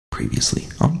Previously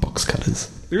on Box Cutters.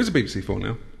 There is a BBC 4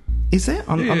 now. Is there?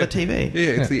 On the TV?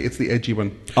 Yeah, it's the edgy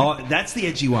one. Oh, that's the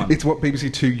edgy one. It's what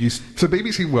BBC 2 used... So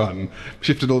BBC 1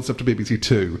 shifted all the stuff to BBC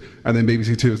 2, and then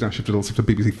BBC 2 has now shifted all the stuff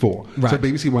to BBC 4. Right. So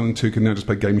BBC 1 and 2 can now just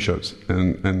play game shows,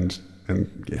 and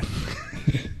yeah.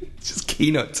 It's just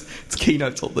keynotes. It's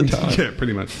keynotes all the time. Yeah,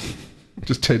 pretty much.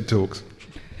 Just TED Talks.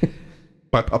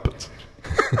 By puppets.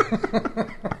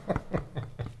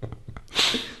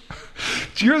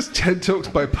 Do you realize TED Talks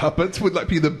by puppets would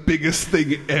be the biggest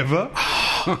thing ever?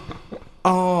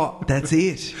 Oh, that's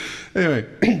it. Anyway,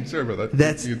 sorry about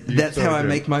that. That's how I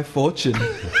make my fortune.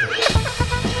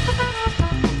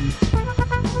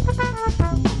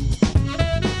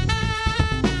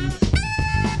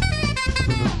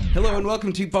 Hello and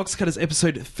welcome to Box Cutters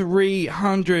episode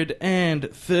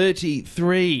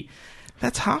 333.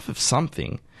 That's half of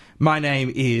something. My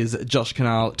name is Josh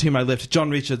Canal. To my left,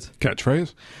 John Richards.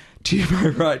 Catchphrase. To my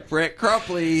right, Brett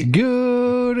Cropley.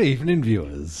 Good evening,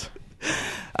 viewers.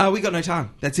 We got no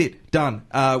time. That's it. Done.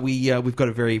 We've got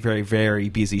a very, very, very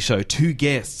busy show. Two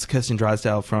guests, Kirsten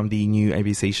Drysdale from the new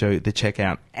ABC show The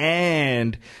Checkout,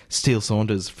 and Steele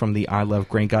Saunders from the I Love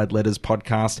Green Guide Letters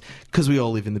podcast, because we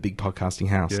all live in the big podcasting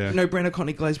house. Yeah. No Brenna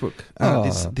Connie Glazebrook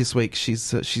this week.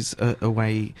 She's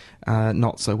away,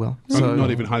 not so well. So, not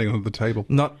even hiding under the table.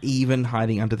 Not even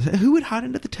hiding under the... Who would hide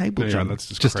under the table, John? Yeah, that's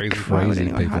just crazy. Why would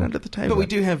anyone hide under the table? But we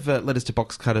do have letters to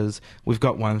Box Cutters. We've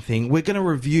got one thing. We're going to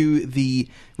review the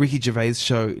Ricky Gervais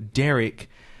show, Derek.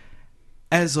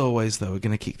 As always, though, we're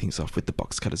going to kick things off with the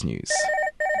Box Cutters news.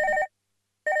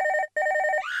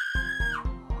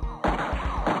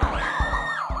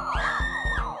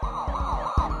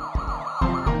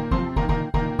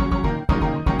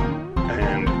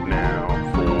 And now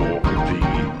for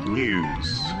the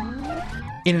news.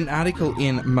 In an article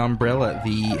in Mumbrella,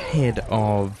 the head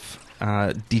of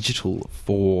digital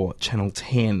for Channel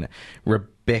 10,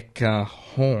 Rebecca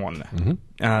Horn,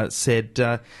 said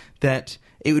that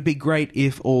it would be great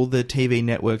if all the TV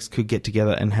networks could get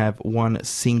together and have one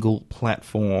single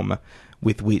platform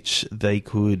with which they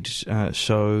could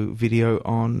show video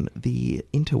on the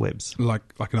interwebs. Like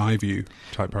an iView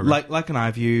type program. Like an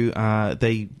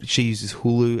iView. She uses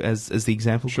Hulu as the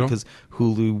example, sure, because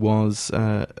Hulu was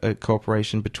a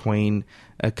cooperation between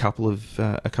a couple of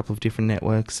different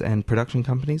networks and production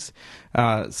companies.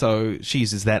 So she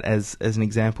uses that as an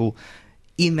example.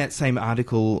 In that same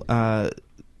article,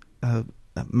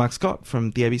 Mark Scott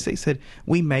from the ABC said,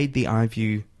 "We made the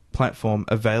iView platform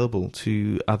available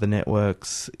to other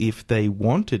networks if they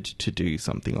wanted to do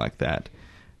something like that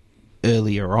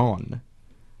earlier on."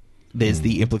 There's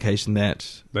the implication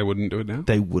that they wouldn't do it now?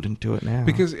 They wouldn't do it now.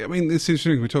 Because, I mean, it's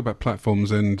interesting, we talk about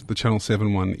platforms, and the Channel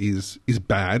 7 one is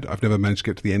bad. I've never managed to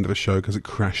get to the end of a show because it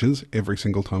crashes every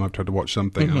single time I've tried to watch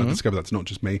something, and I discovered that's not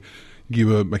just me. You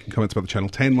were making comments about the Channel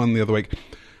 10 one the other week,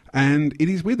 and it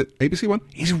is weird that ABC One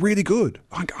is really good.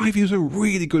 iView is a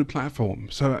really good platform.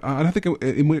 So I don't think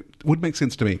it would make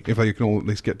sense to me if they can all at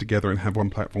least get together and have one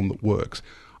platform that works.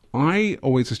 I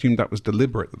always assumed that was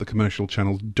deliberate, that the commercial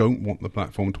channels don't want the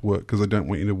platform to work because they don't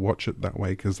want you to watch it that way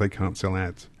because they can't sell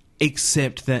ads.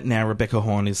 Except that now Rebecca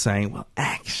Horn is saying, well,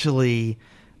 actually,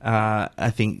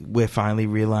 I think we're finally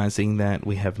realising that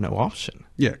we have no option.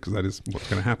 Yeah, because that is what's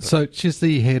going to happen. So she's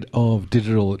the head of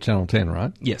digital at Channel 10,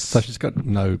 right? Yes. So she's got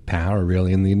no power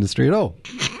really in the industry at all.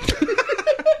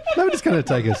 Nobody's going to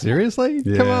take her seriously.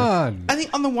 Yeah. Come on. I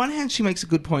think on the one hand she makes a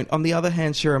good point. On the other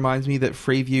hand, she reminds me that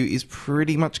Freeview is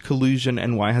pretty much collusion,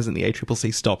 and why hasn't the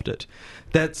ACCC stopped it?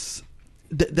 That's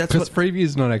because Freeview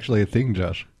is not actually a thing,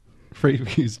 Josh.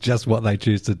 Freeview is just what they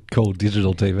choose to call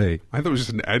digital TV. I thought it was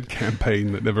just an ad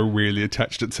campaign that never really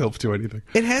attached itself to anything.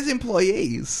 It has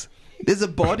employees. There's a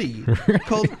body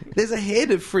called... There's a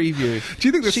head of Freeview. Do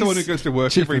you think there's someone who goes to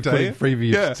work every day?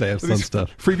 Freeview sales and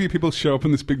stuff. Freeview people show up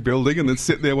in this big building and then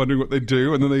sit there wondering what they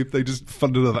do, and then they just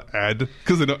fund another ad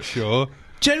because they're not sure.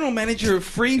 General Manager of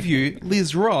Freeview,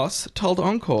 Liz Ross, told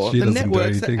Encore, the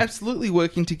networks are absolutely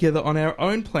working together on our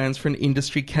own plans for an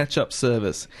industry catch-up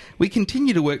service. We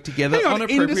continue to work together on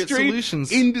appropriate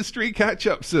solutions. Industry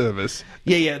catch-up service?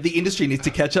 Yeah, the industry needs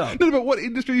to catch up. No, but what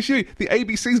industry is she? The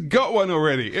ABC's got one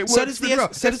already. So does the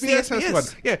SBS has one.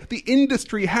 Yeah, the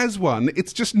industry has one.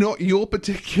 It's just not your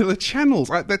particular channels.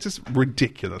 Right? That's just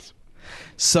ridiculous.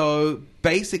 So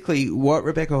basically, what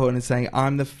Rebecca Horn is saying,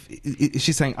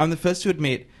 she's saying, I'm the first to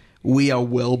admit we are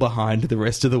well behind the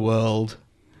rest of the world.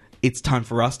 It's time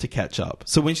for us to catch up.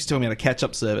 So when she's talking about a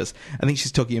catch-up service, I think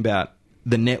she's talking about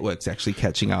the networks actually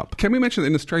catching up. Can we mention that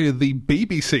in Australia, the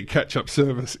BBC catch-up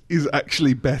service is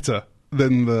actually better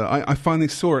than the... I finally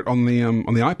saw it on the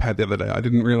iPad the other day. I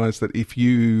didn't realise that if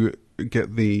you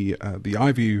get the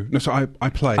iView. No, so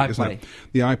iPlay, isn't iPlay. it?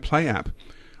 The iPlay app.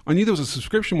 I knew there was a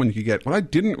subscription one you could get. What I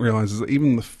didn't realise is that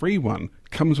even the free one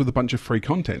comes with a bunch of free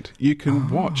content. You can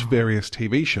watch various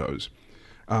TV shows,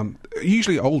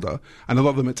 usually older, and a lot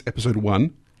of them it's episode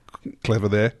 1. Clever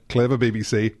there. Clever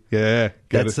BBC. Yeah.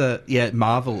 Get it.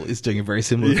 Marvel is doing a very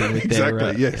similar thing with exactly,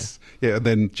 their... yes. Yeah, and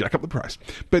then jack up the price.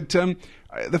 But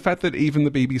the fact that even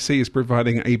the BBC is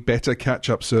providing a better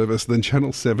catch-up service than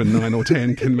Channel 7, 9 or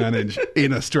 10 can manage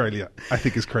in Australia, I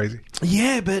think is crazy.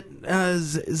 Yeah, but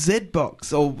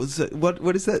Z-Box, or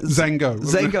what is that? Zango.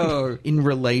 Zango. In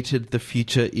related, the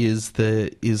future is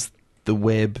the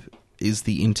web, is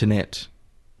the internet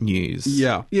news.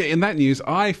 Yeah. Yeah, in that news,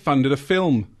 I funded a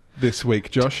film this week,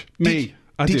 Josh. I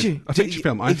Did did. you? A feature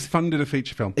film. I funded a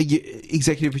feature film.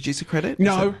 Executive producer credit?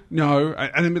 No.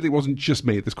 And admittedly, it wasn't just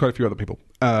me. There's quite a few other people.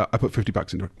 I put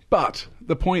 $50 into it. But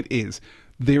the point is,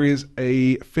 there is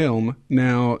a film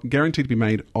now guaranteed to be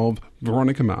made of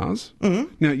Veronica Mars.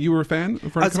 Mm-hmm. Now, you were a fan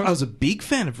of Veronica Mars? I was a big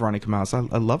fan of Veronica Mars. I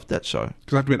loved that show.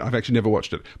 Because I have to admit, I've actually never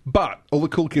watched it. But all the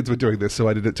cool kids were doing this, so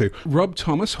I did it too. Rob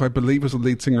Thomas, who I believe was the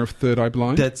lead singer of Third Eye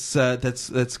Blind. That's or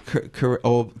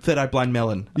Third Eye Blind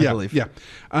Melon, I believe. Yeah.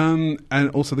 And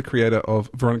also the creator of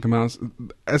Veronica Mars.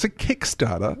 As a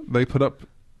Kickstarter, they put up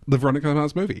the Veronica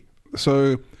Mars movie.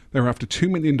 So they were after $2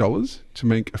 million to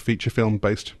make a feature film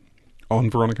based on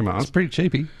Veronica Mars. It's pretty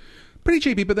cheapy.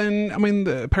 But then, I mean,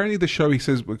 apparently the show, he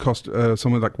says, would cost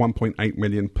somewhere like $1.8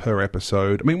 million per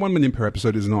episode. I mean, $1 million per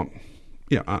episode is not,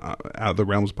 out of the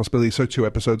realms of possibility. So 2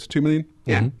 episodes, $2 million.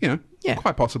 Yeah,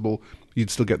 quite possible. You'd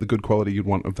still get the good quality you'd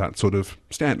want of that sort of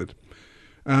standard.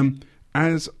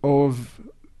 As of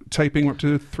taping, we're up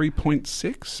to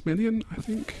 3.6 million, I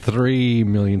think.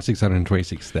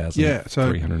 $3,626,344. Yeah,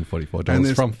 so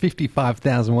 $344 from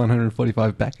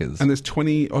 55,145 backers. And there's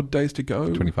 20 odd days to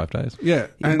go. 25 days. Yeah,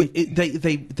 and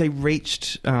They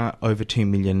reached over 2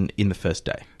 million in the first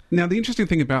day. Now, the interesting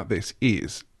thing about this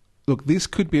is, look, this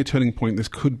could be a turning point. This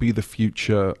could be the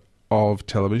future of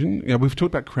television. We've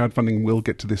talked about crowdfunding. We'll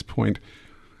get to this point.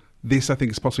 This, I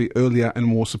think, is possibly earlier and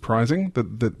more surprising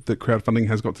that crowdfunding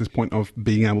has got to this point of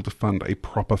being able to fund a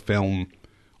proper film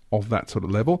of that sort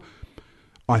of level.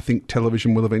 I think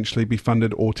television will eventually be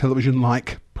funded, or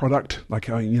television-like product, like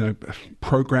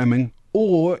programming,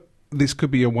 or this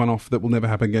could be a one-off that will never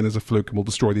happen again as a fluke and will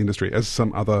destroy the industry, as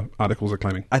some other articles are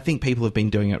claiming. I think people have been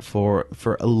doing it for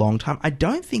a long time. I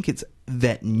don't think it's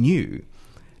that new.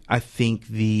 I think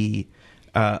the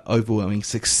overwhelming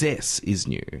success is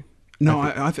new. No,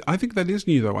 I think that is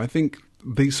new, though. I think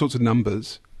these sorts of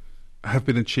numbers have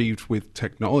been achieved with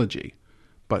technology,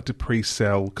 but to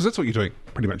pre-sell, because that's what you're doing,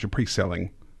 pretty much. You're pre-selling,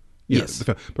 yes. The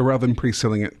film, but rather than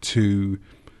pre-selling it to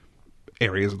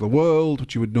areas of the world,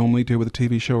 which you would normally do with a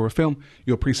TV show or a film,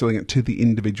 you're pre-selling it to the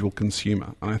individual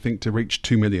consumer. And I think to reach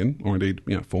 2 million, or indeed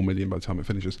 4 million by the time it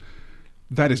finishes,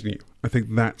 that is new. I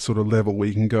think that sort of level where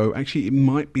you can go, actually, it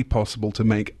might be possible to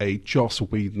make a Joss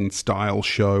Whedon-style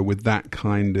show with that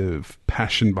kind of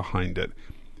passion behind it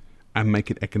and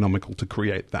make it economical to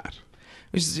create that.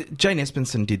 Jane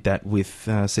Espenson did that with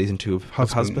season 2 of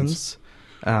Husbands.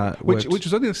 Which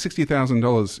was only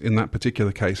 $60,000 in that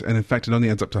particular case, and in fact it only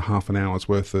adds up to half an hour's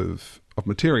worth of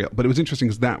material. But it was interesting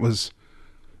because that was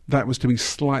to me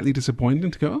slightly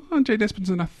disappointing to go, Jane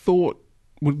Espenson, I thought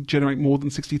would generate more than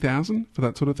 60,000 for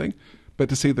that sort of thing. But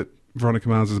to see that Veronica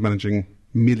Mars is managing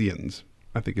millions,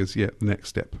 I think is the next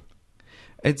step.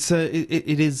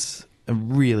 It is a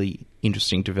really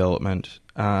interesting development.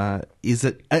 Is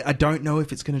it? I don't know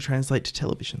if it's going to translate to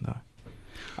television though.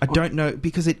 I don't know,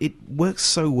 because it works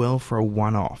so well for a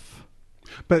one-off.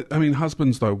 But I mean,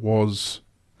 Husbands though was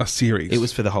a series. It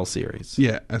was for the whole series.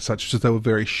 Yeah, as such, just they were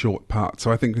very short parts.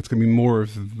 So I think it's going to be more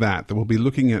of that we'll be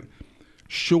looking at.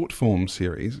 Short form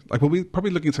series, like we'll be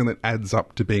probably looking at something that adds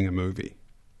up to being a movie.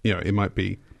 It might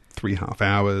be 3.5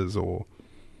 hours, or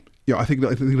I think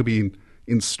it'll be in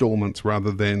installments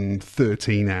rather than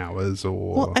 13 hours.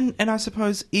 Or well, and I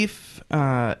suppose if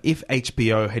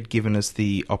HBO had given us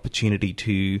the opportunity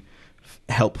to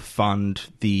help fund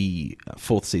the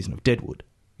 4th season of Deadwood,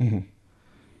 mm-hmm.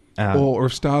 Or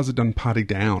if Stars had done Party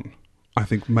Down, I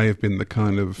think may have been the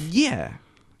kind of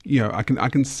I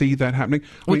can see that happening.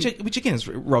 Which again is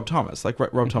Rob Thomas. Like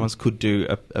Rob mm-hmm. Thomas could do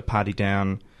a Party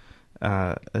Down,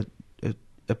 a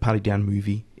Party Down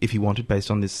movie if he wanted, based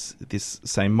on this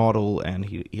same model, and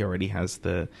he already has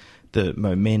the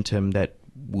momentum that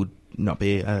would not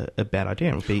be a bad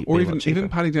idea. It would be or be a lot cheaper. even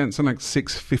Party Down, something like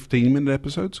 6 15-minute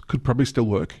episodes could probably still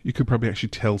work. You could probably actually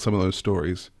tell some of those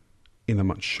stories in a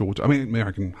much shorter. I mean,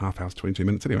 American half hour's 22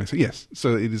 minutes anyway. So yes,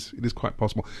 so it is quite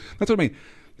possible. That's what I mean.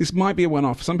 This might be a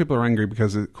one-off. Some people are angry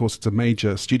because, of course, it's a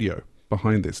major studio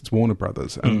behind this. It's Warner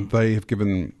Brothers, and they have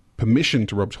given permission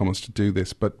to Rob Thomas to do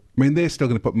this, but I mean, they're still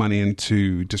going to put money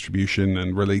into distribution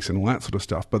and release and all that sort of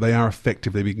stuff, but they are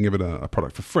effectively, we can give it a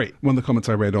product for free. One of the comments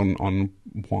I read on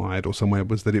Wired or somewhere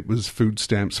was that it was food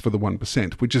stamps for the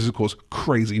 1%, which is, of course,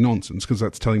 crazy nonsense, because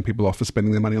that's telling people off for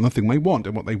spending their money on the thing they want,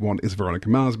 and what they want is a Veronica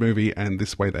Mars movie, and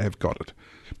this way they have got it.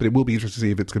 But it will be interesting to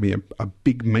see if it's going to be a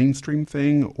big mainstream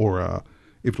thing, or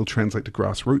if it'll translate to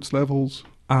grassroots levels.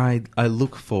 I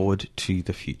look forward to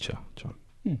the future, John.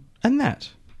 And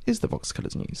that is the Vox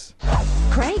Cutters News.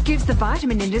 Craig gives the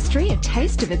vitamin industry a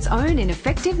taste of its own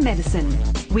ineffective medicine.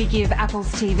 We give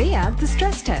Apple's TV ad the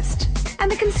stress test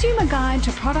and the consumer guide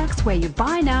to products where you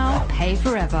buy now, pay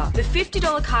forever. The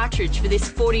 $50 cartridge for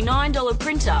this $49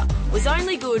 printer was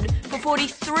only good for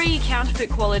 43 counterfeit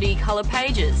quality colour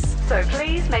pages. So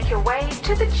please make your way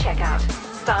to the checkout.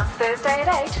 Starts Thursday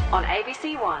at 8 on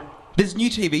ABC One. There's a new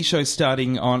TV show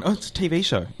starting on... Oh, it's a TV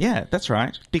show. Yeah, that's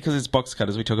right. Because it's Box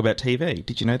Cutters, we talk about TV.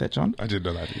 Did you know that, John? I did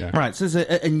know that, yeah. Right, so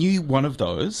there's a new one of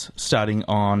those starting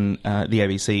on the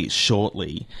ABC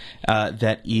shortly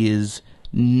that is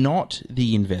not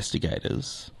The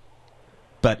Investigators,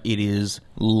 but it is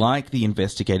like The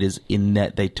Investigators in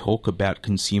that they talk about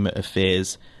consumer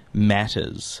affairs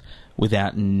matters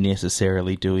without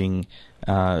necessarily doing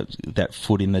that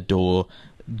foot in the door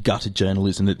gutter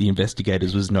journalism that The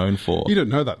Investigators was known for. You don't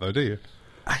know that, though, do you?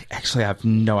 I have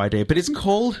no idea, but it's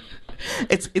called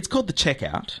The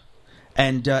Checkout,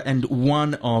 and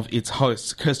one of its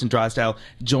hosts, Kirsten Drysdale,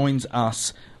 joins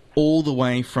us all the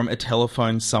way from a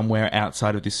telephone somewhere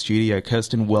outside of this studio.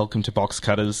 Kirsten, welcome to Box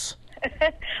Cutters.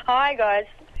 Hi, guys.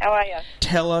 How are you?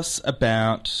 Tell us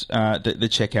about the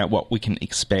Checkout, what we can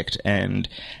expect, and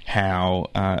how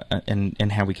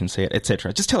and how we can see it,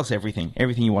 etc. Just tell us everything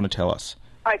you want to tell us.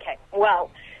 Okay, well,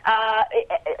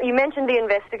 you mentioned The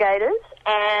Investigators,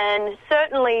 and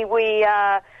certainly we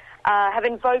have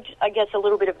invoked, I guess, a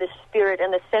little bit of the spirit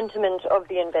and the sentiment of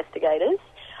The Investigators,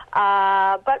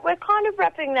 but we're kind of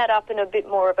wrapping that up in a bit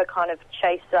more of a kind of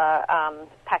chaser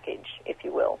package, if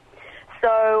you will.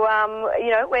 So,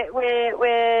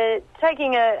 we're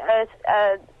taking a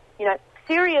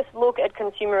serious look at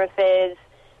consumer affairs,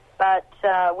 but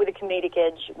with a comedic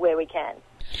edge where we can.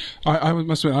 I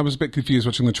must admit, I was a bit confused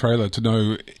watching the trailer to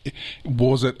know,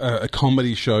 was it a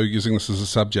comedy show using this as a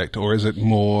subject, or is it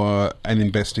more an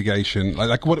investigation?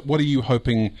 Like what are you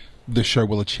hoping the show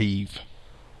will achieve?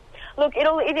 Look,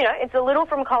 it's a little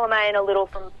from column A and a little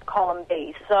from column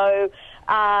B. So,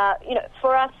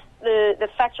 for us, the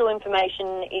factual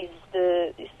information is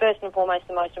first and foremost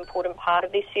the most important part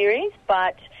of this series,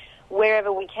 but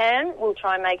wherever we can, we'll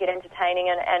try and make it entertaining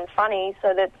and funny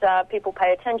so that people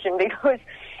pay attention, because,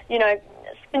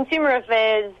 consumer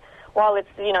affairs, while it's,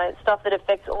 stuff that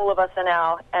affects all of us and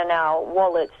our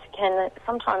wallets, can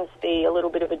sometimes be a little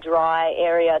bit of a dry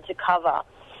area to cover.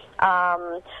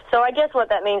 So I guess what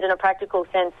that means in a practical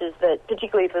sense is that,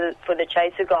 particularly for the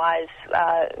chaser guys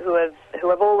who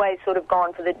have always sort of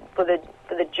gone for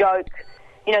the joke.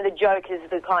 The joke is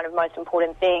the kind of most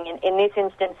important thing. In this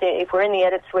instance, if we're in the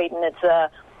edit suite and it's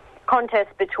a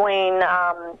contest between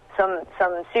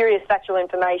some serious factual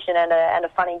information and a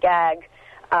funny gag,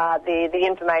 the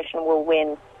information will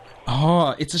win.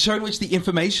 Oh, it's a show in which the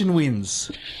information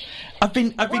wins. I've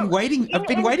been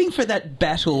waiting for that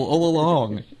battle all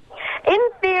along. In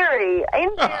theory,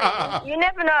 you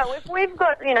never know. If we've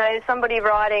got, somebody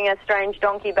riding a strange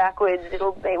donkey backwards,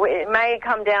 it may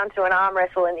come down to an arm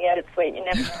wrestle in the edit suite. You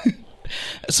never know.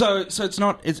 So it's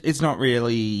not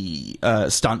really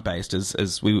stunt based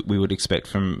as we would expect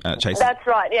from Chase. That's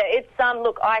right. Yeah, it's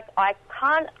look, I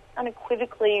can't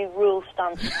unequivocally rule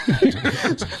stunts.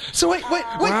 So wait.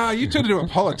 Wow, you turned into a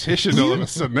politician all of a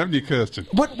sudden, haven't you, Kirsten?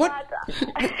 What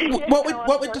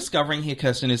we're discovering here,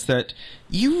 Kirsten, is that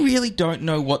you really don't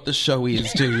know what the show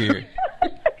is, do you?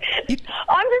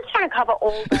 I'm just trying to cover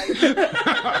all bases.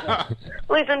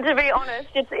 Listen, to be honest,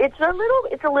 it's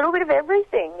a little bit of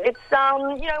everything. It's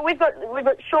we've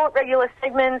got short regular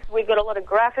segments. We've got a lot of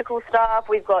graphical stuff.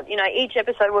 We've got each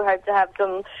episode we hope to have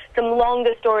some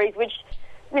longer stories, which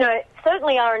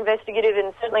certainly are investigative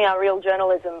and certainly are real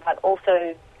journalism, but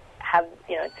also have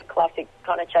it's a classic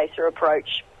kind of chaser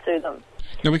approach to them.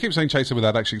 Now we keep saying chaser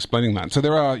without actually explaining that. So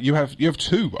you have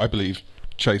two, I believe,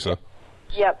 chaser.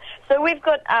 Yep. So we've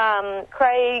got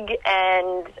Craig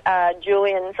and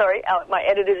Julian. Sorry, my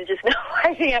editors are just now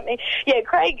waving at me. Yeah,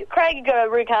 Craig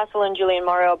Rucastle and Julian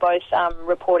Morrow are both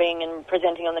reporting and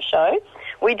presenting on the show.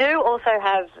 We do also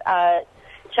have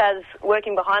Chaz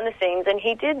working behind the scenes, and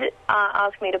he did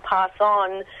ask me to pass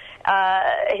on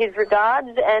his regards,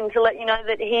 and to let you know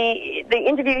that the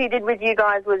interview he did with you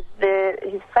guys was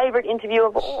his favourite interview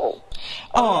of all.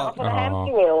 Oh, For the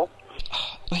hamster wheel.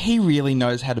 he really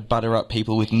knows how to butter up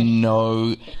people with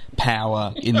no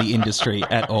power in the industry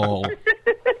at all.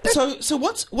 So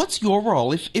what's your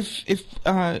role if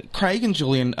Craig and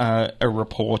Julian are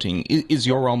reporting? Is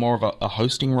your role more of a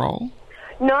hosting role?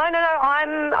 No.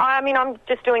 I'm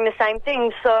just doing the same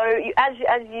thing. So as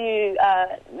you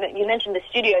mentioned the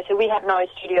studio, so we have no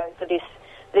studio for this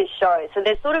show. So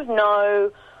there's sort of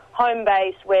no home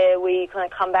base where we kind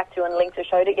of come back to and link the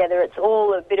show together. It's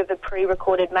all a bit of a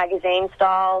pre-recorded magazine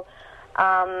style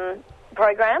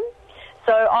program.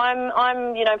 So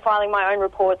I'm filing my own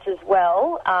reports as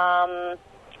well.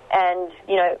 And,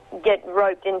 get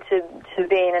roped into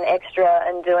being an extra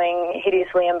and doing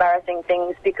hideously embarrassing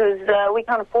things because we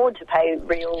can't afford to pay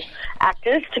real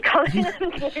actors to come in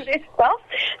and do this stuff.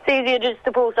 It's easier just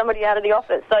to pull somebody out of the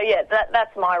office. So, yeah,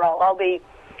 that's my role. I'll be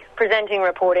presenting,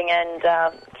 reporting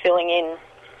and filling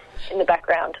in the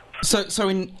background. So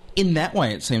in that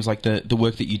way, it seems like the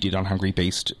work that you did on Hungry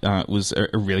Beast was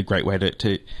a really great way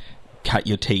to cut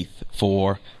your teeth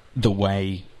for the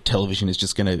way television is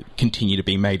just going to continue to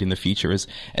be made in the future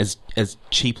as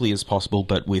cheaply as possible,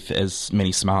 but with as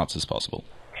many smarts as possible.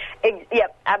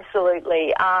 Yep,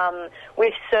 absolutely.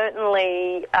 We've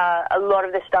certainly, a lot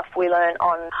of the stuff we learn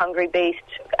on Hungry Beast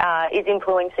is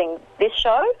influencing this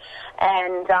show,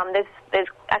 and there's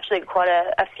actually quite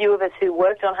a few of us who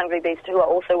worked on Hungry Beast who are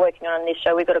also working on this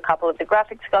show. We've got a couple of the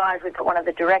graphics guys, we've got one of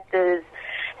the directors,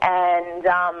 and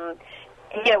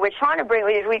we're trying to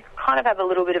we kind of have a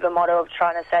little bit of a motto of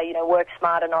trying to say, work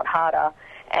smarter, not harder.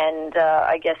 And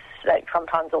I guess that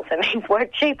sometimes also means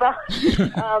work cheaper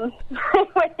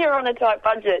when you're on a tight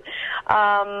budget.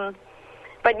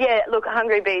 But yeah, look,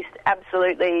 Hungry Beast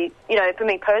absolutely, for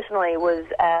me personally was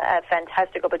a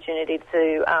fantastic opportunity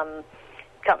to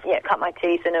cut my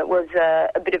teeth, and it was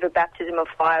a bit of a baptism of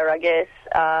fire, I guess.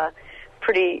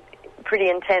 Pretty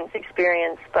intense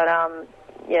experience, but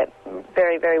yeah,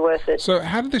 very, very worth it. So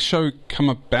how did this show come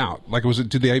about? Like,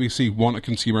 did the ABC want a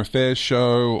consumer affairs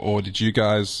show, or did you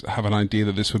guys have an idea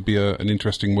that this would be an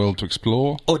interesting world to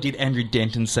explore? Or did Andrew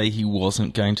Denton say he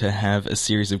wasn't going to have a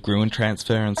series of Gruen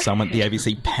transfer and someone at the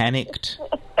ABC panicked?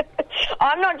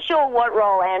 I'm not sure what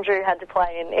role Andrew had to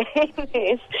play in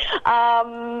this.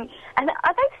 And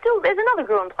I think there's another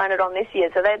Gruen Planet on this year,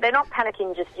 so they're not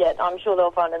panicking just yet. I'm sure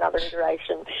they'll find another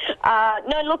iteration.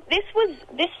 No, look, this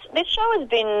show has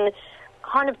been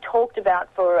kind of talked about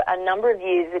for a number of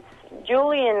years. It's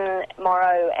Julian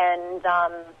Morrow and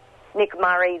Nick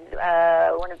Murray,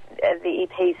 one of the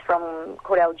EPs from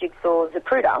Cordell Jigsaw's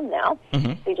Zapruder now,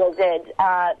 CJZ.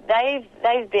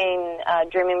 They've been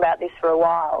dreaming about this for a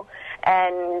while,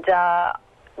 and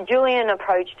Julian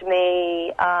approached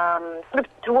me sort of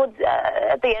towards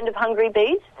at the end of Hungry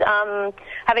Beast,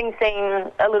 having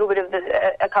seen a little bit of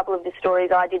a couple of the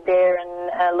stories I did there,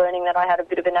 and learning that I had a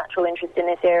bit of a natural interest in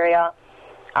this area.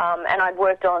 And I'd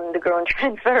worked on the Gruen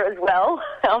transfer as well.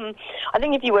 I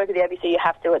think if you work at the ABC, you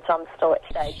have to at some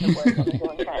stage to work on the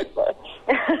Gruen transfer.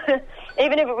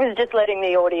 Even if it was just letting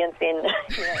the audience in,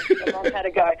 a long had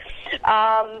to go.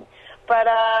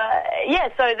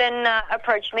 So then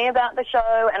approached me about the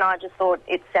show, and I just thought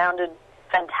it sounded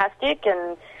fantastic.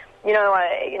 And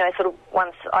sort of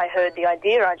once I heard the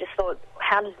idea, I just thought,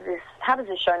 how does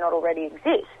this show not already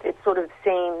exist? It sort of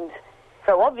seemed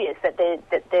so obvious that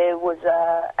there was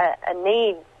a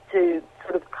need to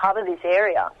sort of cover this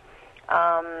area.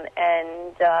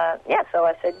 So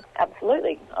I said,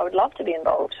 absolutely, I would love to be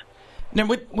involved. Now,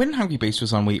 when Hungry Beast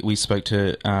was on, we spoke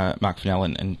to Mark Fennell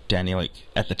and Dan Ilic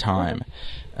at the time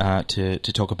to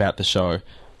talk about the show.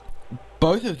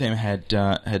 Both of them had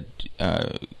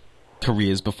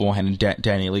careers beforehand, and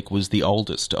Dan Ilic was the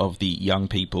oldest of the young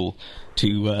people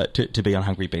to be on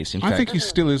Hungry Beast. In fact, I think he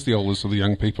still is the oldest of the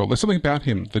young people. There's something about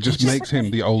him that just makes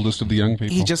him the oldest of the young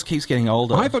people. He just keeps getting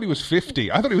older. I thought he was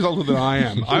 50. I thought he was older than I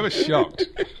am. I was shocked.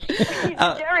 He's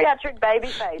a geriatric baby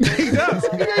face. He does.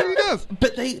 Yeah, he does.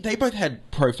 But they both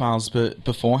had profiles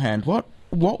beforehand.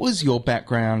 What was your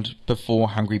background before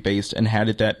Hungry Beast, and how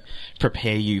did that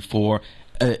prepare you for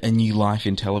a new life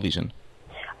in television?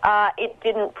 It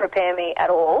didn't prepare me at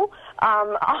all.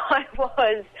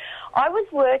 I was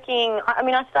working,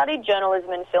 I studied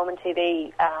journalism and film and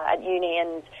TV at uni,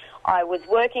 and I was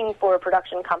working for a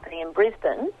production company in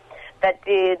Brisbane that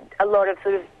did a lot of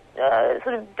sort of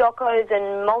docos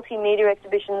and multimedia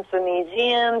exhibitions for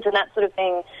museums and that sort of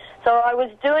thing. So I was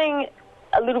doing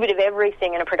a little bit of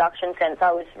everything in a production sense.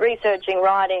 I was researching,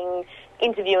 writing,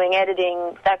 interviewing,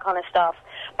 editing, that kind of stuff.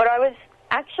 But I was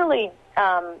actually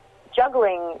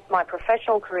juggling my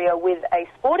professional career with a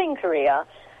sporting career.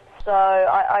 So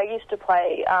I used to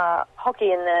play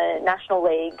hockey in the National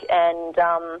League, and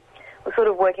was sort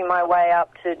of working my way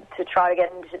up to try to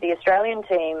get into the Australian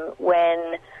team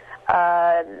when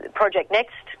Project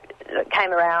Next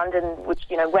came around, and which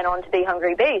went on to be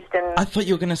Hungry Beast. And I thought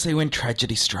you were going to say when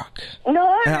tragedy struck.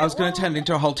 No, I was going to turn it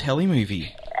into a whole telly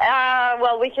movie.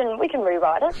 Well, we can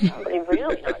rewrite it. Nobody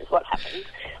really knows what happened.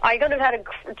 I could have had a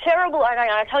terrible.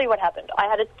 I'll tell you what happened. I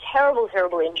had a terrible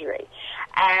injury,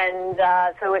 and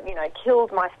so it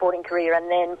killed my sporting career.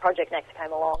 And then Project Next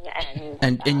came along,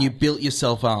 and you built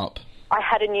yourself up. I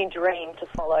had a new dream to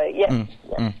follow. Yes.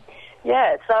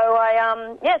 Yeah. So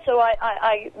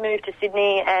I moved to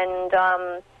Sydney and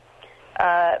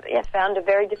found a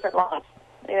very different life.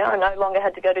 I no longer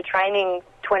had to go to training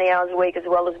 20 hours a week as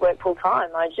well as work full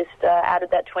time. I just added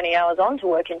that 20 hours on to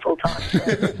working full time.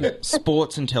 So.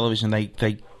 Sports and television,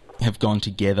 they have gone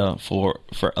together for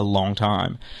a long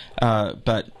time,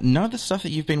 but none of the stuff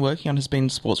that you've been working on has been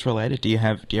sports related. Do you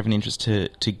have an interest to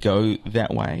go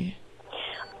that way?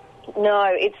 No,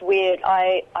 it's weird.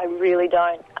 I really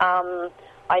don't.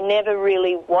 I never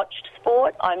really watched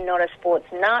sport. I'm not a sports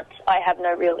nut. I have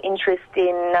no real interest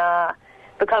in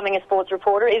becoming a sports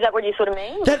reporter. Is that what you sort of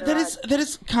mean? That is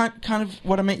kind of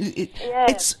what I mean.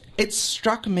 It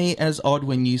struck me as odd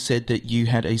when you said that you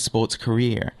had a sports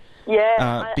career.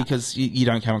 Yeah, because you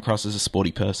don't come across as a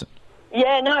sporty person.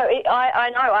 Yeah, no,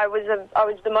 I know. I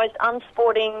was the most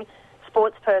unsporting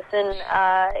sports person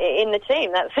in the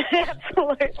team. That's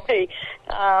absolutely.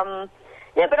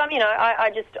 But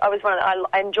I was one.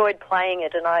 I enjoyed playing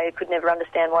it, and I could never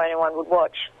understand why anyone would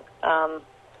watch.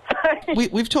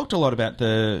 We've talked a lot about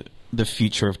the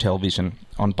future of television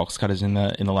on Box Cutters in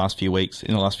the last few weeks,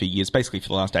 in the last few years, basically for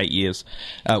the last 8 years.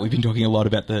 We've been talking a lot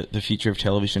about the future of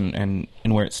television and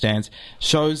where it stands.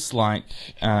 Shows like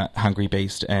Hungry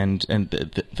Beast and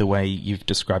the way you've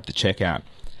described The Checkout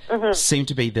seem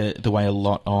to be the way a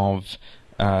lot of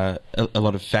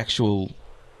factual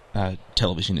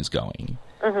television is going.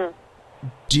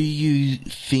 Do you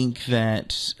think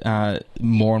that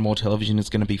more and more television is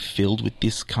going to be filled with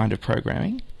this kind of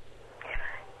programming?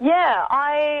 Yeah,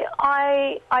 I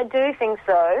do think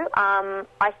so.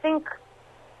 I think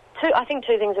two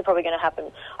things are probably going to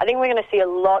happen. I think we're going to see a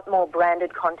lot more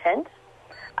branded content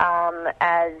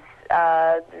as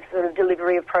the sort of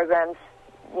delivery of programs,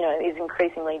 is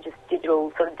increasingly just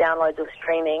digital sort of downloads or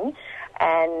streaming,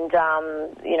 and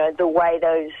the way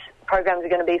those programs are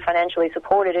going to be financially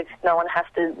supported if no one has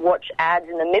to watch ads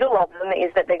in the middle of them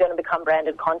is that they're going to become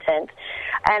branded content.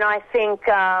 And I think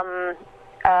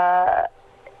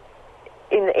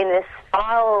in the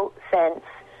style sense,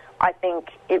 I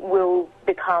think it will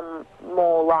become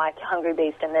more like Hungry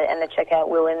Beast and the Checkout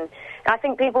will. And I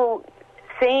think people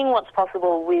seeing what's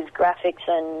possible with graphics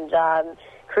and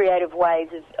creative ways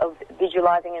of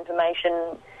visualising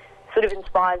information sort of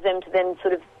inspires them to then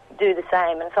sort of do the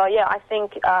same. And so, I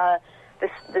think the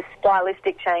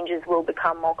stylistic changes will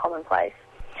become more commonplace.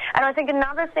 And I think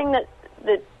another thing that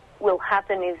will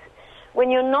happen is when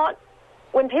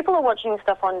people are watching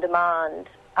stuff on demand,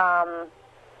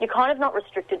 you're kind of not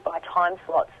restricted by time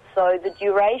slots. So the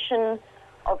duration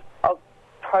of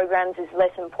programs is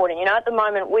less important. At the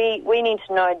moment, we need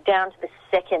to know down to the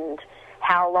second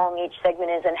how long each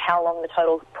segment is and how long the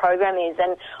total program is.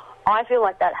 And I feel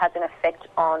like that has an effect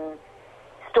on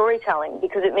storytelling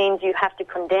because it means you have to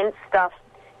condense stuff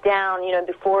down,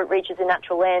 before it reaches a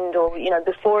natural end or,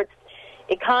 before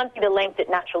it can't be the length it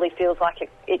naturally feels like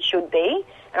it should be.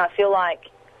 And I feel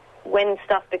like when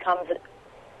stuff becomes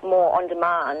more on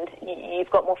demand,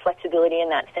 you've got more flexibility in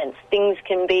that sense. Things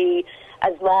can be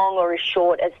as long or as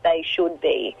short as they should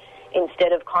be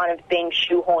instead of kind of being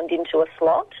shoehorned into a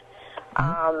slot.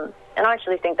 And I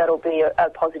actually think that'll be a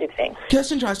positive thing.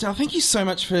 Kirsten Drysdale, thank you so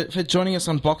much for joining us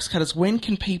on Box Cutters. When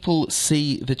can people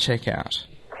see The Checkout?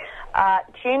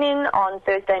 Tune in on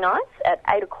Thursday nights at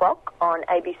 8 o'clock on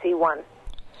ABC One.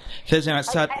 Thursday night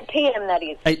start... 8 p.m, that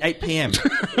is. 8 p.m.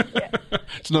 Yeah.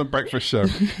 It's not a breakfast show.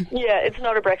 Yeah, it's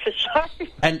not a breakfast show.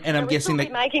 And I'm guessing we'll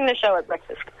be making the show at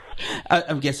breakfast.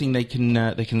 I'm guessing they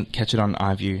can catch it on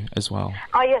iView as well.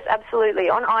 Oh yes, absolutely,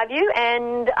 on iView,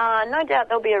 and no doubt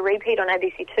there'll be a repeat on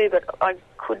ABC2, but I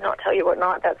could not tell you what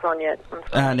night that's on yet.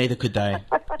 Neither could they.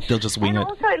 They'll just wing and it.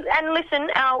 Also, and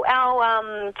listen, our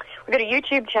we've got a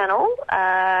YouTube channel,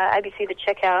 ABC The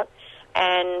Checkout,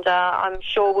 and I'm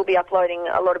sure we'll be uploading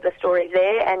a lot of the stories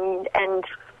there, and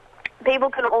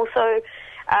people can also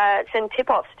send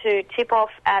tip-offs to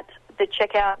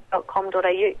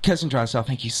tipoff@thecheckout.com.au. Kirsten Drysdale,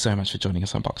 thank you so much for joining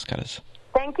us on Box Cutters.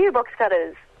 Thank you, Box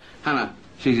Cutters. Hannah,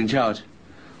 she's in charge.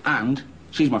 And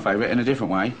she's my favourite in a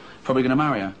different way. probably going to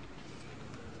marry her.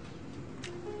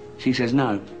 She says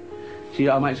no.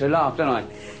 I makes her laugh, don't I?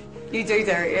 You do,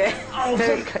 Derek, yeah. Oh,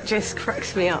 Derek just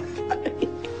cracks me up.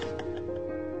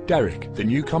 Derek, the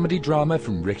new comedy drama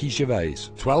from Ricky Gervais.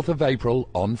 12th of April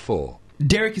on 4.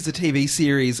 Derek is a TV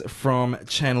series from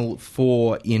Channel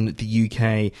 4 in the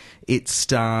UK. It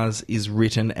stars, is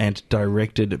written and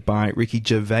directed by Ricky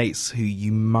Gervais, who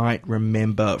you might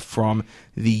remember from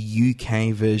the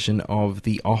UK version of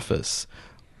The Office,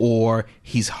 or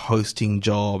his hosting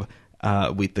job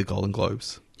with the Golden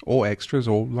Globes. Or Extras,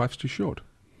 or Life's Too Short.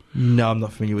 No, I'm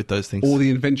not familiar with those things. Or The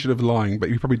Invention of Lying, but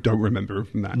you probably don't remember him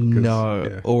from that. No,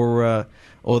 yeah.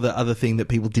 or the other thing that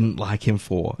people didn't like him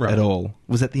for at all.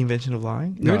 Was that The Invention of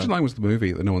Lying? The Invention of Lying was the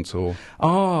movie that no one saw.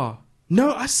 Oh,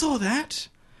 no, I saw that.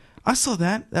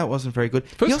 That wasn't very good.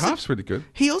 First half's really good.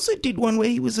 He also did one where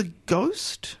he was a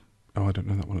ghost. Oh, I don't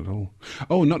know that one at all.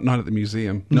 Oh, not Night at the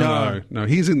Museum. No. No,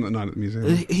 he's in the Night at the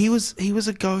Museum. He was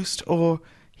a ghost, or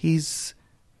he's...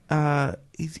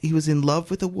 he was in love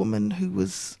with a woman who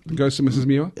was... The Ghost of Mrs.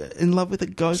 Muir? In love with a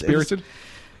ghost. Spirited?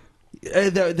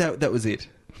 That was it.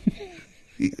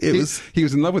 He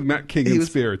was in love with Matt King in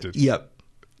Spirited. Yep.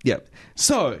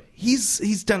 So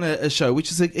he's done a show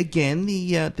which is again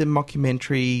the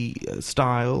mockumentary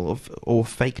style or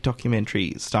fake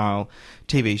documentary style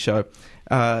TV show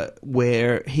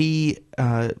where he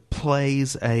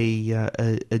plays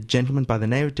a gentleman by the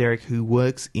name of Derek who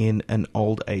works in an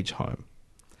old age home.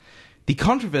 The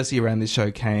controversy around this show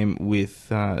came with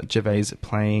Gervais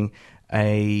playing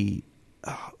a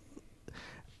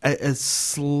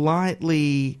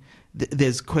slightly...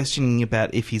 There's questioning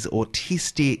about if he's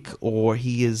autistic or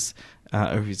he is,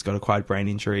 or if he's got acquired brain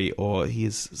injury or he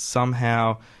is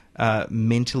somehow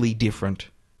mentally different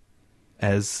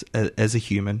as a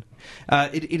human.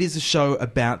 It is a show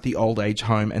about the old age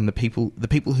home and the people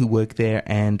who work there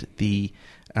and the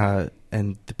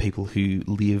people who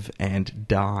live and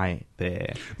die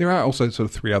there. There are also sort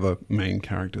of 3 other main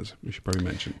characters we should probably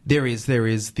mention. There is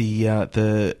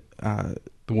the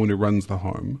one who runs the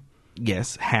home.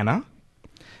 Yes, Hannah.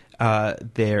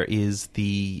 There is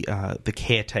the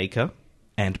caretaker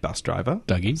and bus driver,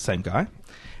 Dougie, same guy,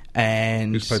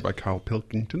 and who's played by Carl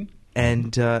Pilkington,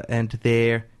 and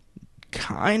their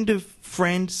kind of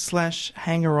friend /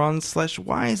 hanger-on /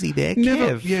 why is he there?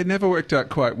 Kev. Never worked out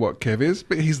quite what Kev is,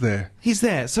 but he's there. He's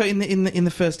there. So in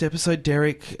the first episode,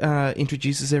 Derek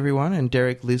introduces everyone, and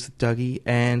Derek lives with Dougie,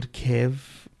 and Kev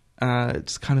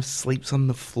just kind of sleeps on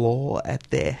the floor at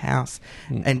their house.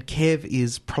 And Kev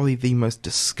is probably the most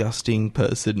disgusting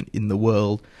person in the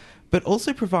world, but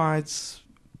also provides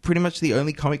pretty much the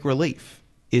only comic relief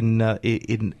in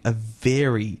a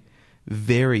very,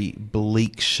 very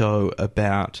bleak show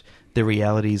about the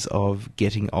realities of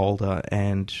getting older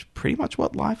and pretty much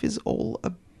what life is all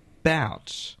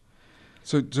about.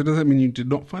 So does that mean you did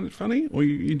not find it funny, or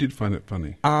you did find it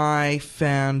funny? I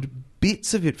found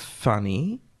bits of it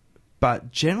funny,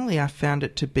 but generally I found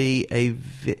it to be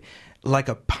like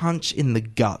a punch in the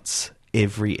guts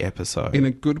every episode. In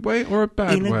a good way or a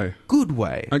bad way? In a good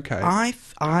way. Okay.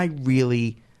 I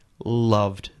really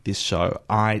loved this show.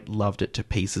 I loved it to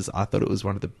pieces. I thought it was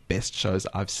one of the best shows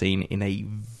I've seen in a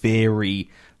very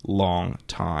long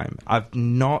time. I've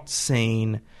not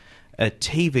seen a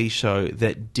TV show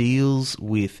that deals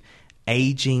with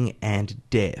aging and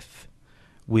death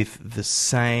with the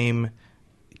same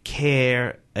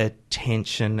care,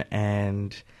 attention,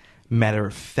 and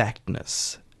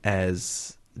matter-of-factness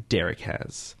as Derek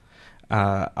has.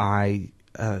 I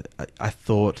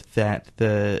thought that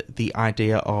the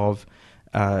idea of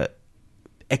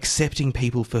accepting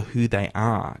people for who they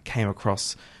are came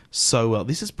across so well.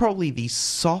 This is probably the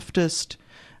softest,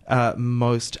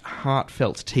 most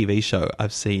heartfelt TV show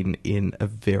I've seen in a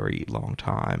very long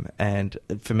time. And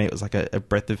for me, it was like a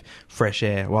breath of fresh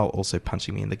air while also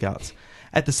punching me in the guts.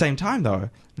 At the same time, though,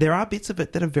 there are bits of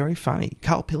it that are very funny.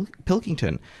 Carl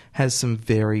Pilkington has some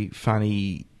very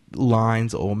funny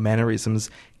lines or mannerisms.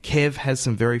 Kev has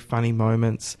some very funny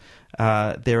moments.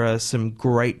 There are some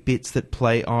great bits that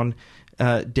play on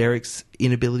Derek's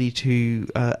inability to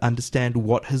understand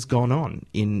what has gone on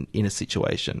in a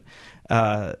situation.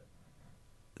 But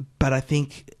I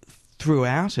think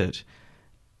throughout it,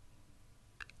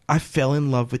 I fell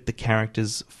in love with the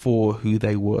characters for who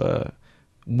they were,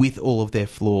 with all of their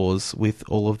flaws, with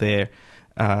all of their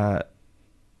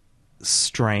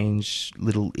strange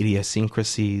little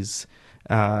idiosyncrasies,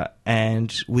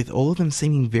 and with all of them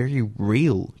seeming very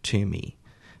real to me.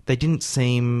 They didn't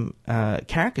seem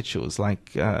caricatures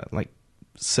like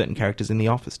certain characters in The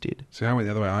Office did. See, I went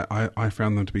the other way. I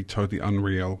found them to be totally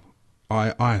unreal.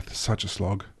 I had such a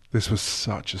slog. This was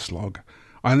such a slog.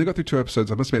 I only got through 2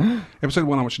 episodes. I must admit, episode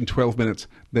 1 I watched in 12 minutes,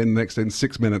 then the next day in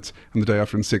 6 minutes, and the day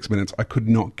after in 6 minutes. I could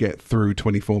not get through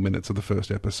 24 minutes of the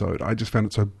first episode. I just found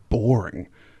it so boring.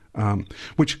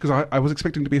 Because I was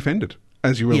expecting to be offended,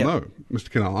 as you will know, Mr.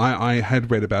 Kinnell. I had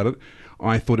read about it.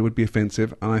 I thought it would be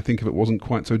offensive, and I think if it wasn't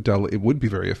quite so dull, it would be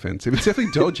very offensive. It's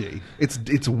definitely dodgy.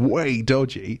 It's way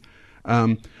dodgy.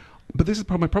 But this is the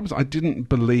problem. My problem is I didn't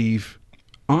believe...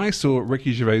 I saw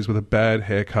Ricky Gervais with a bad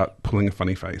haircut pulling a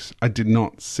funny face. I did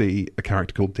not see a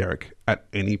character called Derek at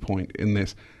any point in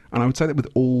this. And I would say that with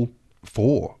all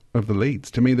 4 of the leads.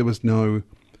 To me, there was no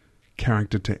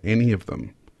character to any of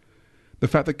them. The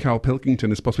fact that Carl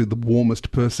Pilkington is possibly the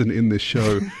warmest person in this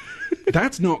show,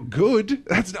 that's not good.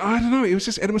 I don't know. It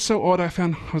was so odd. I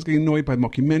was getting annoyed by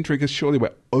mockumentary because surely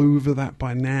we're over that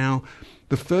by now.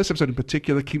 The first episode in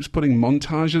particular keeps putting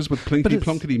montages with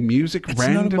plinkety-plonkety music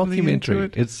randomly into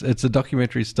it. It's a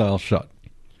documentary-style shot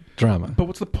drama. But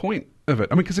what's the point of it?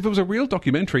 I mean, because if it was a real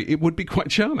documentary, it would be quite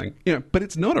charming. Yeah, but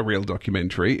it's not a real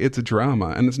documentary. It's a drama,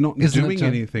 and it's not doing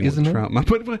anything with drama.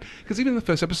 But because even in the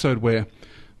first episode where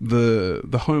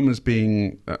the home is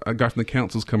being... a guy from the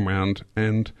council's come around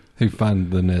and... Who fund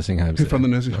the nursing homes.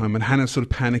 And Hannah's sort of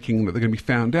panicking that they're going to be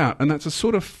found out. And that's a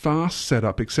sort of farce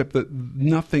setup, except that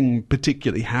nothing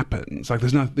particularly happens. Like,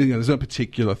 there's no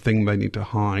particular thing they need to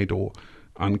hide or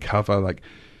uncover. Like,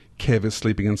 Kev is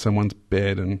sleeping in someone's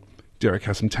bed and Derek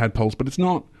has some tadpoles. But it's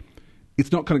not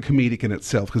kind of comedic in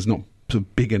itself because it's not sort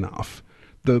of big enough.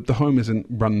 The home isn't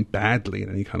run badly in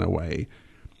any kind of way.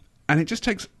 And it just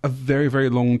takes a very, very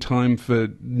long time for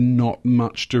not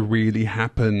much to really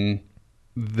happen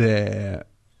there,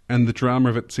 and the drama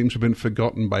of it seems to have been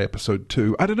forgotten by episode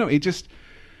 2. I don't know. I just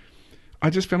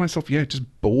found myself,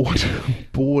 just bored,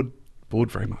 bored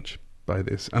very much by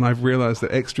this. And I've realised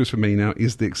that Extras for me now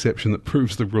is the exception that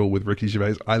proves the rule with Ricky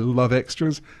Gervais. I love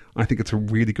Extras. I think it's a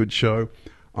really good show.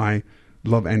 I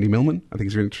love Andy Millman. I think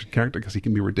he's a really interesting character because he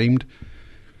can be redeemed.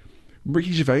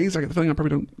 Ricky Gervais, I get the feeling I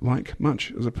probably don't like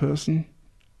much as a person.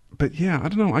 But yeah, I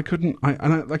don't know.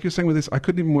 Like you're saying with this, I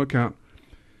couldn't even work out.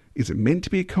 Is it meant to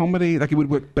be a comedy? Like, it would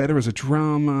work better as a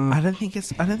drama? I don't think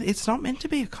it's not meant to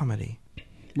be a comedy.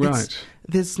 Right.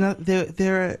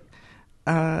 There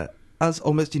are us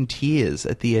almost in tears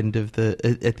at the end of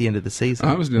the season.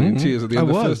 I was in tears at the end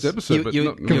of the first episode, but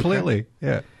not completely.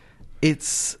 Yeah.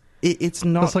 It's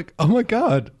not. It's like, oh my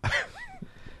God.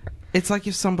 It's like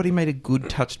if somebody made a good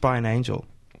Touched by an Angel.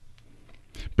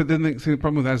 But then the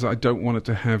problem with that is I don't want it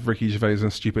to have Ricky Gervais in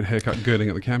a stupid haircut girding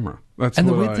at the camera. And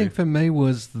the weird thing for me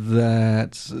was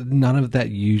that none of that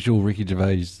usual Ricky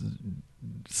Gervais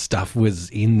stuff was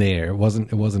in there. It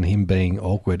wasn't him being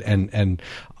awkward, and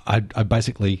I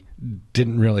basically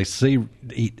didn't really see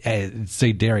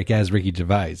Derek as Ricky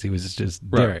Gervais. He was just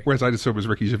Derek. Right. Whereas I just saw him as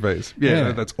Ricky Gervais.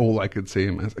 Yeah. That's all I could see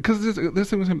him as. Because there's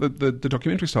thing with him, the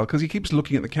documentary style, because he keeps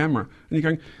looking at the camera, and you're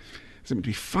going... Is it meant to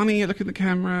be funny? Look at the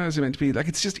camera. Is it meant to be like?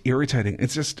 It's just irritating.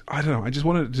 It's just, I don't know. I just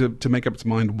wanted it to make up its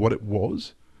mind what it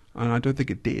was, and I don't think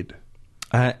it did.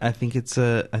 I think it's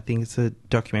a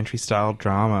documentary style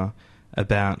drama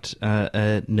about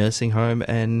a nursing home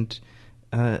and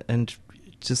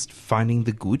just finding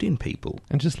the good in people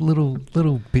and just little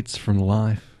bits from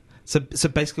life. So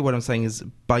basically what I'm saying is,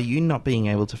 by you not being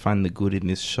able to find the good in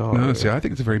this show... No, see, I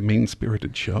think it's a very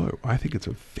mean-spirited show. I think it's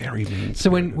a very mean-spirited show. So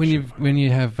when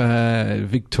you have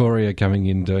Victoria coming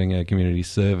in doing a community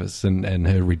service and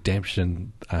her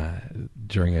redemption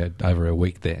during over a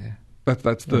week there...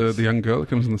 That's the young girl that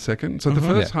comes in the second. So the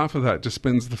first half of that just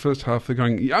spends the first half they're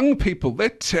going, young people, they're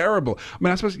terrible. I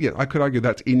mean, I suppose, I could argue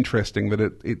that's interesting that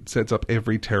it sets up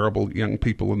every terrible young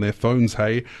people and their phones,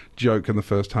 joke in the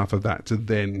first half of that to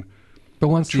then... But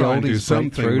once the oldies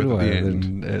break through to her,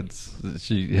 then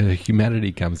her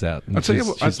humanity comes out, and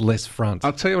she's less front.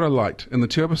 I'll tell you what I liked. In the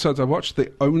 2 episodes I watched,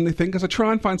 the only thing, because I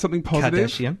try and find something positive,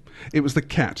 Kardashian. It was the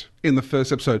cat in the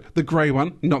first episode. The grey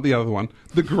one, not the other one.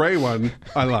 The grey one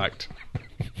I liked.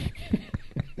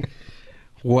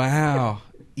 Wow.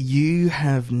 You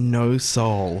have no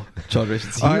soul, John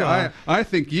Richards. I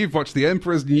think you've watched the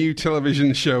Emperor's New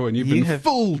Television show and you've been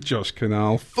fooled, Josh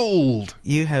Kinnell. Fooled.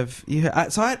 You have.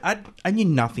 So I knew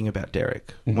nothing about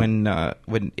Derek when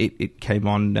it came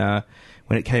on.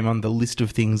 When it came on the list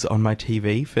of things on my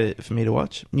TV for me to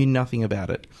watch, knew nothing about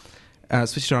it.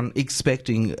 Switched on,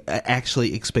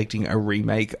 actually expecting a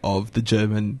remake of the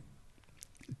German,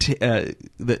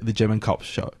 the German Cops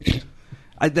show.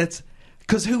 That's.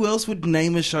 Because who else would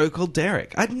name a show called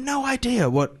Derek? I had no idea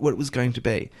what it was going to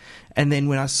be. And then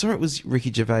when I saw it was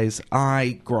Ricky Gervais,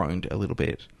 I groaned a little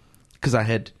bit. Because I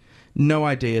had no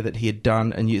idea that he had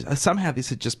done and used... Somehow this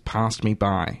had just passed me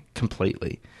by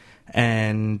completely.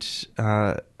 and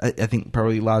I think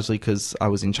probably largely because I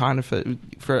was in China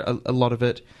for a lot of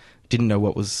it, didn't know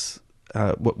what was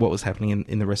happening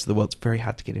in the rest of the world. It's very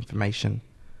hard to get information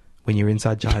when you're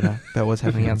inside China about what's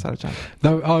happening outside of China.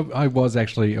 No, I was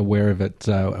actually aware of it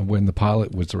when the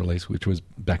pilot was released, which was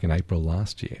back in April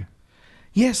last year.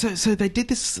 Yeah, so they did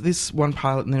this one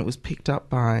pilot, and then it was picked up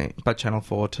by Channel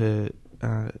 4 to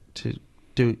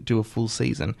do a full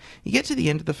season. You get to the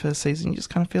end of the first season, you just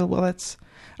kind of feel, well, that's...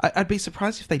 I'd be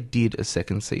surprised if they did a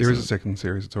second season. There is a second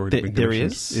series. It's already been There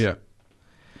commissioned. is? Yeah.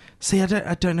 See,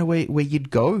 I don't know where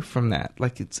you'd go from that.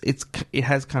 Like, it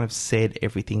has kind of said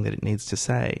everything that it needs to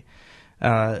say.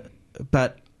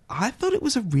 But I thought it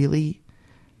was a really...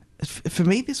 For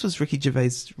me, this was Ricky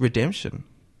Gervais' redemption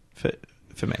for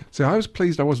me. So I was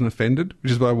pleased I wasn't offended,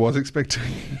 which is what I was expecting.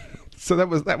 So that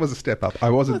was a step up.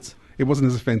 It wasn't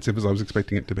as offensive as I was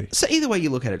expecting it to be. So either way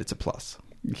you look at it, it's a plus.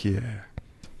 Yeah.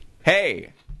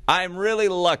 Hey, I'm really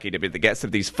lucky to be the guest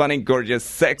of these funny, gorgeous,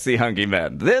 sexy, hunky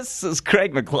men. This is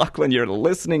Craig McLaughlin. You're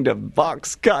listening to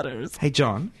Box Cutters. Hey,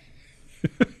 John.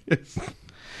 Yes.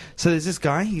 So there's this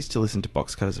guy, he used to listen to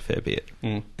Box Cutters a fair bit.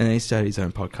 And then he started his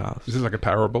own podcast. This is like a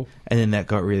parable. And then that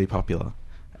got really popular.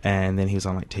 And then he was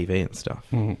on like TV and stuff.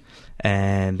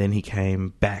 And then he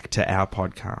came back to our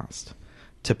podcast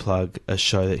to plug a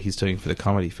show that he's doing for the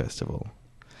Comedy Festival.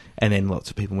 And then lots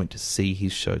of people went to see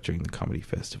his show during the Comedy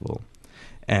Festival.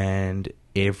 And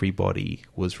everybody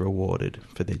was rewarded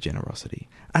for their generosity.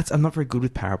 I'm not very good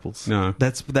with parables. No.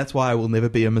 That's why I will never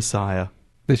be a messiah.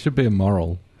 There should be a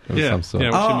moral of some sort.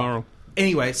 Yeah, what's your moral?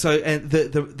 Anyway, so and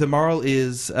the moral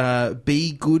is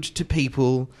be good to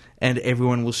people and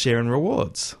everyone will share in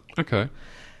rewards. Okay.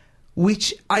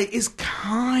 Which is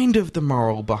kind of the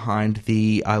moral behind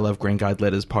the I Love Green Guide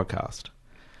Letters podcast.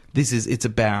 It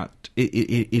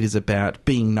is about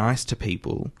being nice to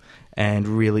people and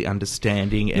really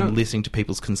understanding and listening to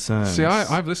people's concerns. See,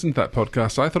 I've listened to that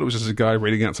podcast. I thought it was just a guy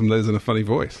reading out some letters in a funny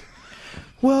voice.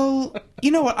 Well, you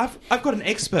know what? I've got an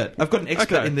expert.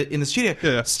 Okay. in the studio.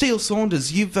 Yeah. Steele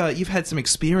Saunders, you've had some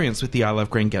experience with the I Love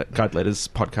Green Guide Letters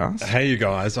podcast. Hey, you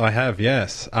guys, I have,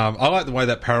 yes. I like the way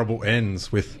that parable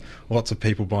ends with lots of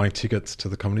people buying tickets to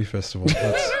the comedy festival.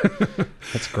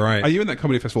 That's great. Are you in that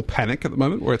comedy festival panic at the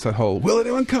moment, where it's that whole "Will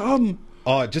anyone come?"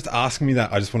 Oh, just asking me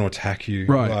that, I just want to attack you.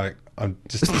 Right. Like, I'm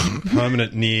just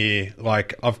permanent near.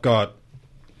 Like, I've got.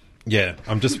 Yeah,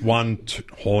 I'm just one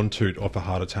horn toot off a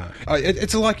heart attack.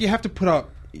 It's like you have to put up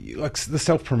like the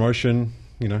self-promotion,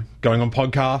 going on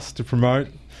podcasts to promote,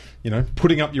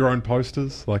 putting up your own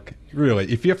posters. Like,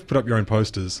 really, if you have to put up your own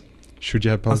posters, should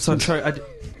you have posters? I'm sorry,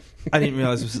 I didn't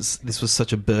realise this was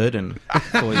such a burden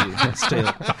for you,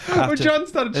 Steele. Well, John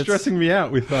started stressing me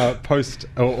out with post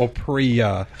or pre.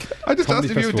 I just asked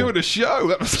if you were doing a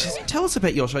show. Tell us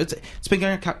about your show. It's been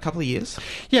going a couple of years.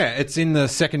 Yeah, it's in the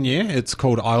second year. It's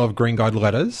called I Love Green Guide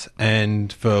Letters.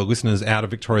 And for listeners out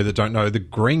of Victoria that don't know, the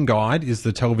Green Guide is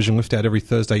the television lift out every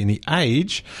Thursday in The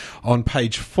Age. On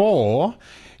page 4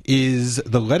 is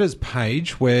the letters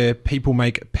page where people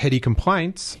make petty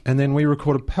complaints, and then we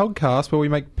record a podcast where we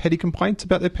make petty complaints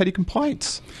about their petty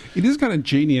complaints. It is kind of a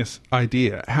genius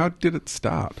idea. How did it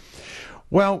start?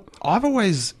 Well, I've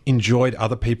always enjoyed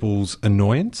other people's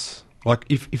annoyance. Like,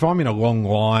 if I'm in a long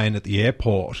line at the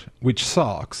airport, which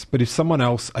sucks, but if someone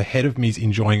else ahead of me is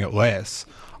enjoying it less,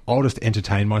 I'll just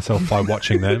entertain myself by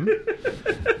watching them.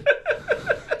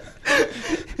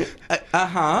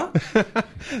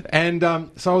 And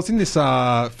so I was in this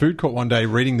food court one day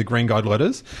reading the Green Guide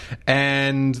Letters,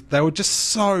 and they were just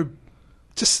so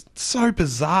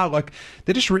bizarre. Like,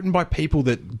 they're just written by people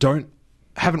that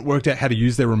haven't worked out how to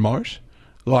use their remote.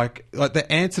 Like the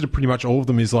answer to pretty much all of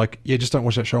them is like, yeah, just don't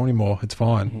watch that show anymore. It's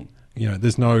fine.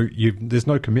 There's no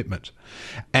commitment.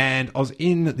 And I was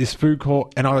in this food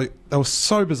court, and they were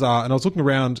so bizarre. And I was looking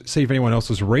around to see if anyone else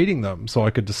was reading them so I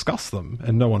could discuss them,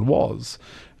 and no one was.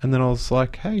 And then I was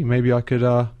like, hey, maybe I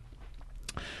could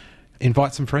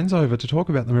invite some friends over to talk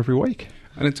about them every week.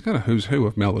 And it's kind of who's who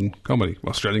of Melbourne comedy,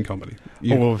 Australian comedy.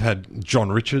 Yeah. Well, we've had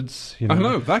John Richards. I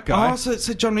know that guy. Oh,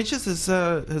 so John Richards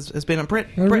has been on. Brett,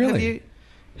 Oh, Brett, really?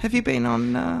 have you been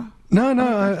on? No,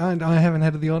 I haven't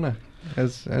had the honour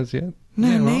as yet.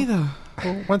 No, neither.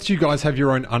 Well, once you guys have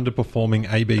your own underperforming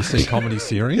ABC comedy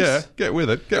series, yeah, get with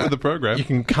it. Get with the program. You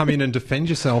can come in and defend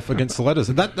yourself against the letters.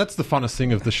 And that's the funnest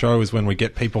thing of the show, is when we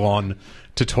get people on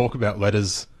to talk about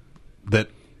letters that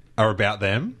are about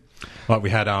them. Like we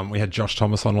had Josh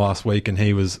Thomas on last week, and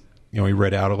he was, he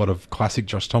read out a lot of classic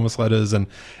Josh Thomas letters, and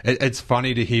it's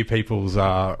funny to hear people's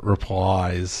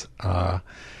replies,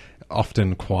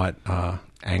 often quite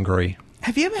angry.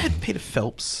 Have you ever had Peter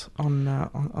Phelps on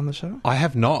the show? I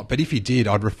have not, but if he did,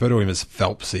 I'd refer to him as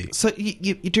Phelpsy. So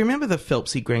you do you remember the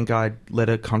Phelpsy Green Guide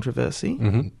letter controversy?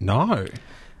 Mm-hmm. No.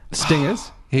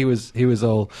 Stingers. He was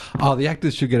all, the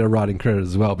actors should get a writing credit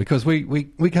as well because we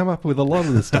come up with a lot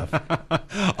of the stuff.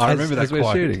 I remember that as we're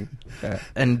quote. shooting. Yeah.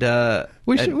 And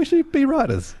we should be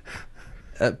writers.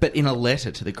 But in a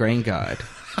letter to the Green Guide.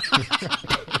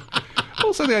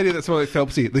 Also, the idea that someone like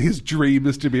Phelpsy, his dream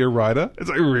is to be a writer. It's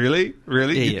like, really?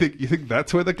 Yeah, You think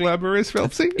that's where the glamour is,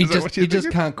 Phelpsy? He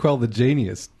just can't quell the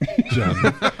genius, John.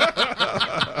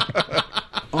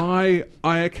 I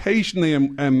occasionally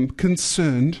am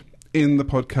concerned in the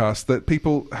podcast that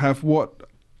people have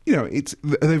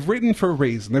they've written for a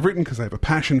reason. They've written because they have a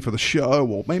passion for the show,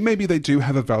 or maybe they do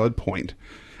have a valid point.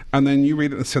 And then you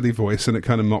read it in a silly voice and it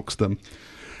kind of mocks them.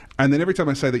 And then every time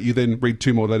I say that, you then read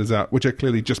 2 more letters out, which are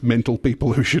clearly just mental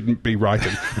people who shouldn't be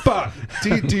writing. But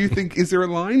do you think, is there a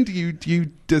line? Do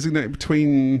you designate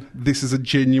between this is a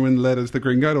genuine letter to the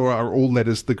Green Guide, or are all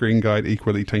letters to the Green Guide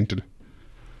equally tainted?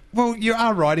 Well, you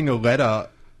are writing a letter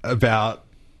about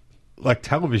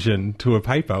television to a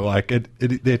paper.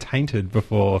 They're tainted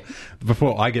before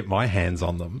I get my hands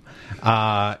on them.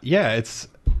 I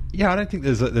don't think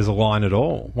there's a line at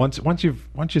all. Once you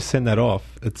send that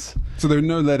off, it's so there are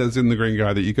no letters in the Green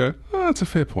Guide that you go, oh, that's a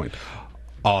fair point.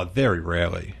 Oh, very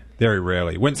rarely.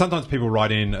 When sometimes people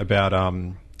write in about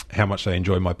how much they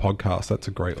enjoy my podcast, that's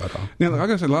a great letter. Now, like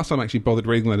I said, last time I actually bothered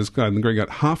reading letters in the Green Guide,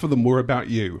 half of them were about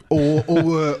you, or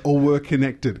were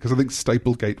connected, because I think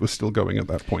Staplegate was still going at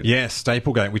that point. Yeah,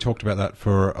 Staplegate. We talked about that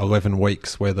for 11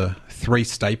 weeks, where the 3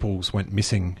 staples went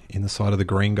missing in the side of the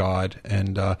Green Guide,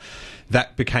 and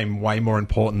that became way more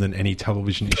important than any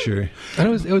television issue. And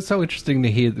it was so interesting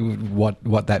to hear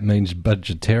what that means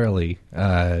budgetarily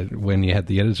when you had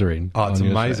the editor in. Oh, it's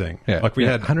amazing. Yeah. We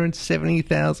had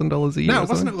 $170,000 a year. No,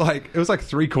 wasn't it it was like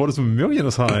 $750,000 or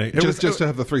something? Just to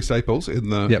have the 3 staples in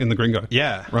the Green Guide.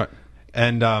 Yeah, right.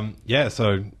 And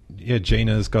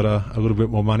Gina's got a little bit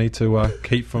more money to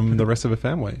keep from the rest of her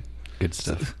family. Good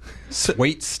stuff.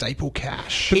 Sweet staple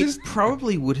cash. It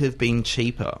probably would have been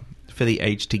cheaper for the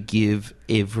Age to give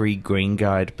every Green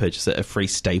Guide purchaser a free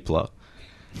stapler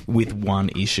with 1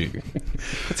 issue.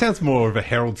 That sounds more of a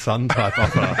Herald Sun type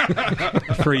offer.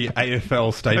 A free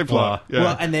AFL stapler. Yeah.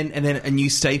 Well, and then a new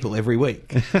staple every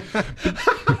week.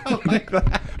 Like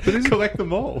that. But collect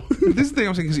them all. This is the thing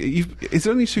I'm saying, because it's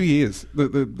only 2 years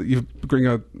that you've Green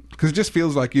Guide, because it just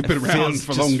feels like you've been around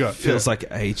for longer. Feels like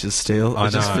ages still. I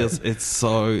know. Just feels it's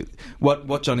so.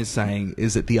 What John is saying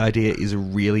is that the idea is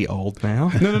really old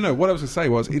now. No. What I was going to say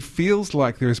was, it feels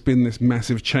like there has been this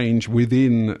massive change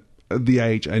within the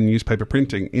Age and newspaper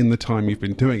printing in the time you've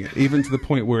been doing it, even to the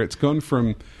point where it's gone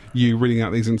from you reading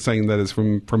out these insane letters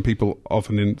from people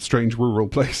often in strange rural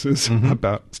places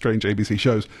about strange ABC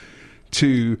shows,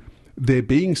 to there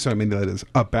being so many letters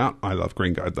about I Love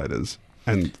Green Guide letters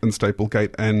and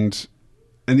Staplegate and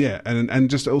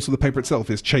just also the paper itself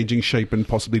is changing shape and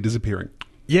possibly disappearing.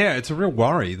 Yeah, it's a real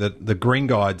worry that the Green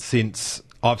Guide, since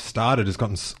I've started, has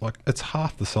gotten it's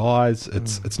half the size.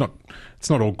 It's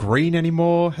not all green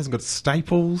anymore. Hasn't got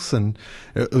staples, and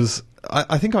it was.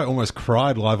 I think I almost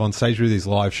cried live on stage with these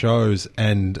live shows.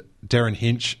 And Darren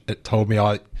Hinch told me,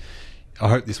 I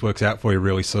hope this works out for you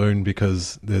really soon,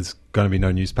 because there's going to be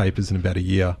no newspapers in about a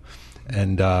year.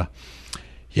 And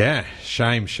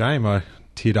shame. I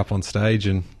teared up on stage,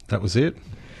 and that was it.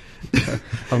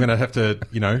 I'm going to have to,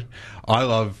 I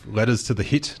Love Letters to the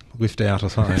Hit lift out or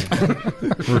something.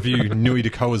 Review Nui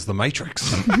DeCoa's The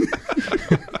Matrix.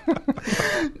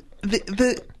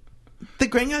 The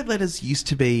Green Guide letters used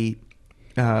to be,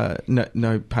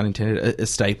 no pun intended, a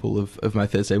staple of my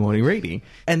Thursday morning reading.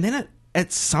 And then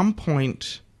at some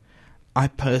point, I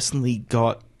personally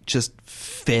got just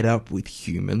fed up with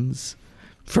humans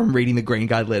from reading the Green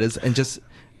Guide letters, and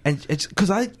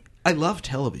because I love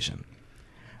television.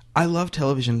 I love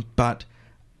television, but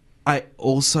I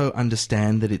also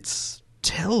understand that it's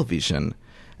television.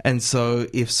 And so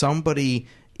if somebody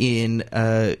in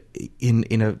a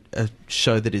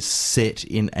show that is set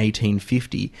in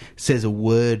 1850 says a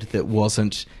word that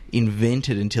wasn't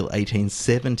invented until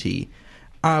 1870,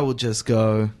 I will just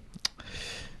go,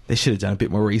 they should have done a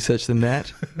bit more research than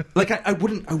that. I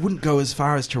wouldn't go as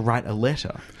far as to write a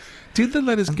letter. Did the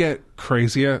letters get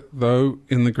crazier, though,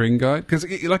 in the Green Guide? Because,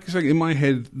 like you're saying, in my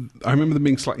head, I remember them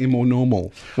being slightly more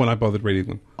normal when I bothered reading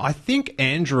them. I think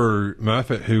Andrew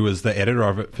Murfitt, who was the editor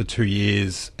of it for 2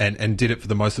 years and did it for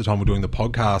the most of the time we're doing the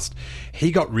podcast,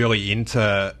 he got really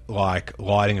into,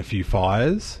 lighting a few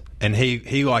fires. And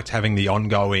he liked having the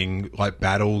ongoing like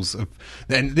battles of,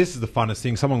 and this is the funnest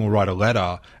thing. Someone will write a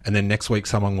letter, and then next week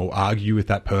someone will argue with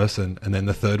that person, and then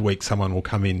the third week someone will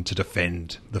come in to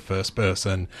defend the first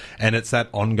person, and it's that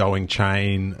ongoing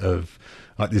chain of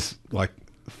like this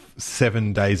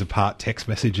 7 days apart text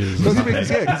messages. Well, because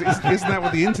isn't that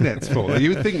what the internet's for?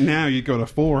 You would think now you'd go to a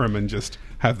forum and just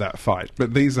have that fight,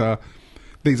 but these are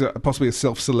possibly a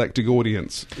self-selecting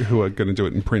audience who are going to do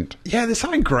it in print. Yeah, there's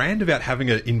something grand about having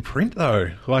it in print,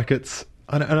 though. Like it's,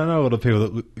 I know a lot of people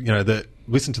that that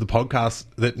listen to the podcast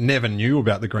that never knew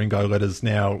about the Green Guide letters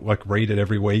now like read it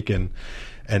every week and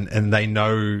they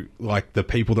know like the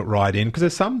people that write in, because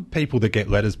there's some people that get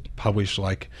letters published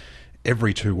like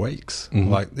every 2 weeks. Mm-hmm.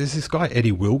 Like there's this guy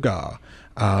Eddie Wilgar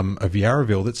of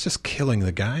Yarraville that's just killing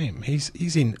the game.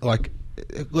 He's in like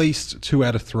at least 2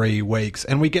 out of 3 weeks,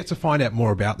 and we get to find out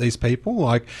more about these people.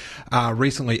 Like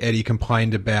recently Eddie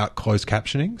complained about closed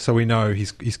captioning, so we know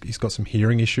he's got some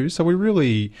hearing issues, so we're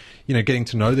really getting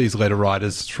to know these letter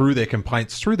writers through their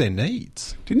complaints, through their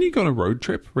needs. Didn't you go on a road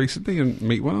trip recently and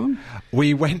meet one of them?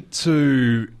 We went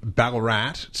to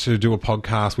Ballarat to do a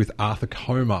podcast with Arthur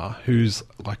Comer, who's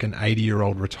like an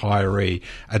 80-year-old retiree,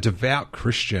 a devout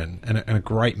Christian and a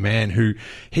great man who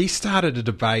he started a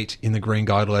debate in the Green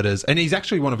Guide letters, and he's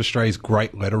actually one of Australia's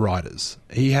great letter writers.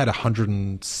 He had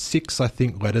 106, I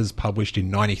think, letters published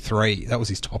in 93. That was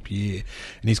his top year.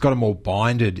 And he's got them all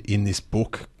binded in this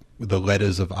book, The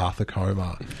Letters of Arthur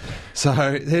Comer. So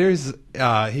he's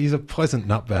a pleasant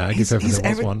nutbag, if ever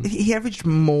there was one. He averaged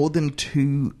more than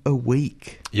 2 a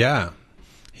week. Yeah.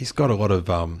 He's got a lot of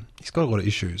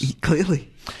issues. Clearly.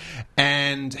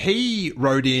 And he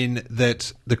wrote in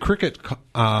that the cricket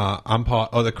umpire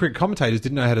or the cricket commentators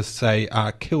didn't know how to say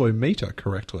kilometre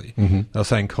correctly. Mm-hmm. They were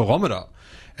saying kilometre.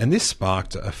 And this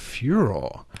sparked a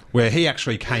furor where he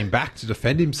actually came back to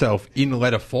defend himself in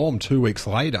letter form 2 weeks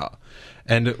later.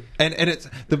 And it's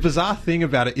the bizarre thing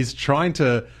about it is trying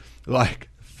to like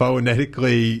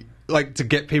phonetically like to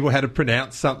get people how to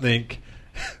pronounce something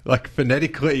like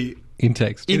phonetically in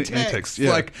text. In text.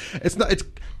 Yeah. Like it's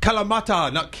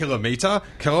Kalamata, not kilometre.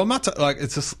 Kalamata, like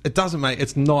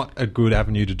it's not a good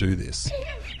avenue to do this.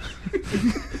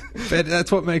 But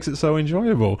that's what makes it so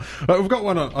enjoyable. We've got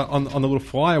one on the little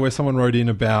flyer where someone wrote in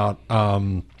about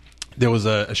there was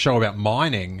a show about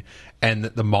mining, and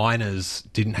that the miners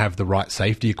didn't have the right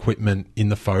safety equipment in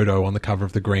the photo on the cover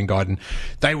of the Green Guide, and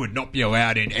they would not be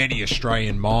allowed in any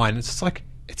Australian mine. It's just like,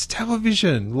 it's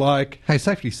television. Like, hey,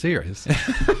 safety's serious.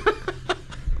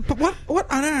 But what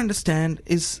I don't understand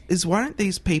is why don't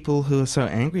these people who are so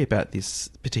angry about this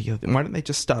particular thing, why don't they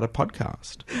just start a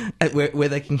podcast where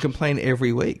they can complain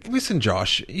every week? Listen,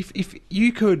 Josh, if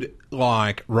you could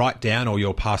like write down all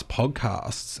your past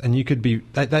podcasts, and you could be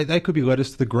they could be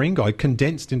letters to the Green Guide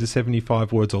condensed into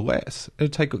 75 words or less.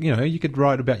 It'd take, you could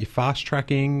write about your fast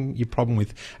tracking, your problem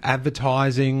with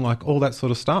advertising, like all that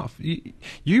sort of stuff.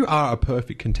 You are a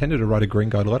perfect contender to write a Green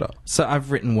Guide letter. So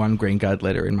I've written one Green Guide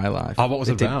letter in my life. Oh, what was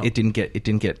it about? It didn't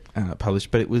get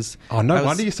published, but it was. Oh, no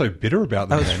wonder you're so bitter about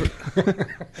that.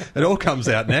 It all comes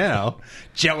out now.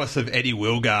 Jealous of Eddie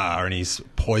Wilgar and his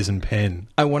poison pen.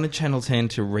 I wanted Channel 10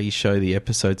 to re-show the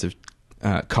episodes of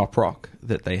Cop Rock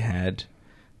that they had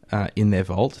in their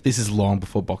vault. This is long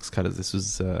before Box Cutters. This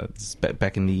was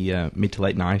back in the mid to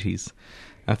late 90s.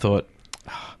 I thought...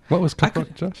 What was Cop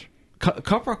Rock, Josh?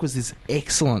 Cop Rock was this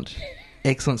excellent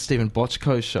Stephen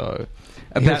Bochco show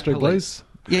about Hill Street Blues?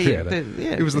 Yeah.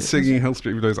 It was the singing Hill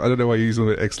Street Blues. I don't know why you use the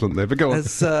word excellent there, but go on.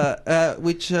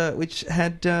 Which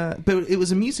had, but it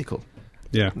was a musical.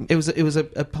 Yeah, it was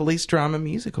a police drama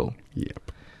musical.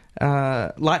 Yep,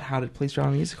 lighthearted police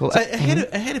drama musical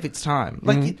ahead of its time.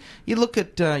 Like you look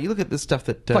at the stuff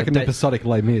that like an episodic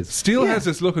Les Mis. Steele has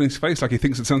this look on his face like he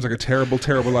thinks it sounds like a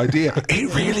terrible idea.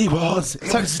 It really was.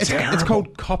 It's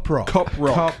called Cop Rock. Cop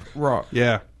Rock.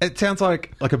 Yeah. It sounds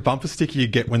like a bumper sticker you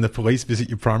get when the police visit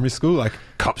your primary school, like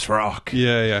Cops Rock.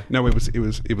 Yeah. No, it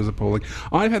was appalling.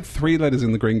 I've had 3 letters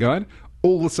in the Green Guide,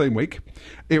 all the same week.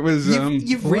 It was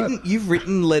you've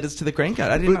written letters to the Green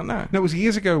Guide. I did not know. No, it was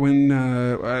years ago when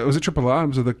it was at Triple R. It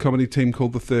was with a comedy team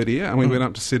called The Third Ear, and we went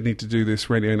up to Sydney to do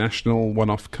this Radio National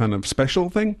one-off kind of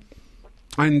special thing.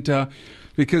 And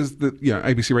because the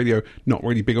ABC Radio not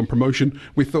really big on promotion,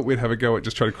 we thought we'd have a go at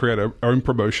just trying to create our own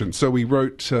promotion. So we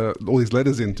wrote all these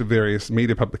letters into various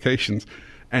media publications.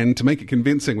 And to make it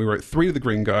convincing, we wrote 3 to the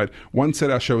Green Guide. One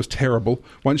said our show was terrible.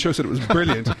 One show said it was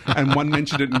brilliant. And one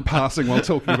mentioned it in passing while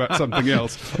talking about something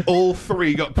else. All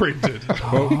 3 got printed.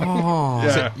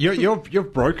 So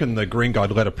you've broken the Green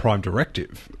Guide letter prime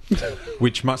directive,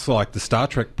 which, much like the Star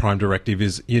Trek prime directive,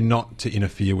 is you're not to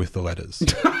interfere with the letters.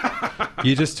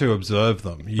 You're just to observe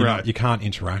them. You can't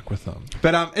interact with them.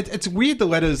 But it's weird, the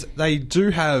letters, they do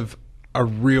have a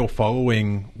real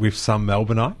following with some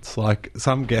Melbourneites. Like,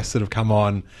 some guests that have come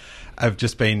on have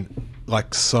just been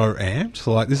like so amped.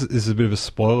 So, like, this is a bit of a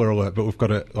spoiler alert, but we've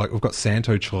got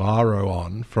Santo Chilaro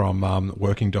on from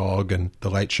Working Dog and The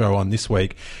Late Show on this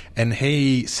week, and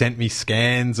he sent me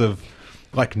scans of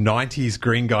like 90s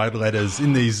Green Guide letters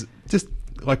in these just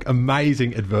like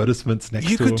amazing advertisements next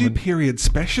to them. You could do period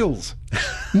specials.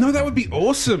 No, that would be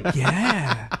awesome.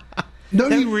 Yeah. No,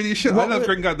 you really should. I love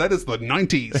Green Guide letters, the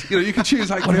 90s. You know, you could choose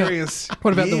like various.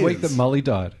 What about years. the week that Molly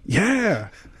died? Yeah.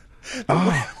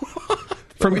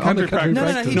 From the country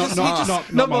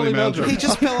practice. No, Molly Meldrum. He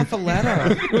just fell off a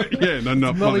ladder.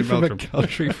 Not Molly from Meldrum. a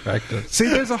country practice. See,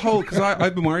 there's a whole, because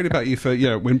I've been worried about you for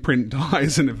when print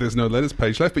dies and if there's no letters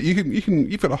page left. But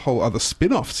you've got a whole other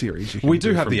spin-off series. We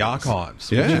do have the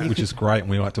archives, which is great, and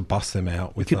we like to bust them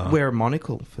out with. You could wear a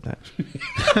monocle for that.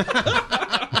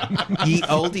 Ye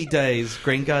oldie days,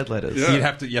 Green Guide letters.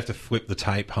 Yeah. You have to flip the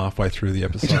tape halfway through the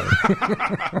episode.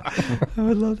 I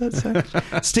would love that so much.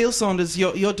 Steele Saunders,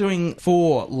 you're doing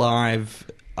 4 live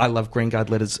I Love Green Guide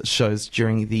letters shows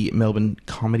during the Melbourne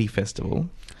Comedy Festival.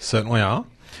 Certainly are.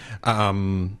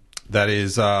 That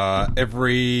is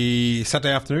every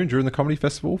Saturday afternoon during the Comedy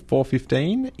Festival,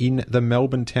 4:15 in the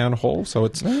Melbourne Town Hall. So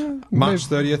it's March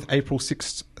 30th, April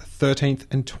 6th, 13th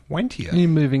and 20th. You're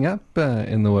moving up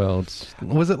in the world.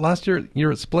 Was it last year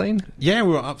you're at Spleen? Yeah,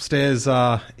 we were upstairs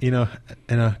in a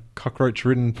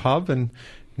cockroach-ridden pub, and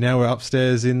now we're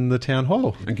upstairs in the Town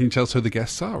Hall. And can you tell us who the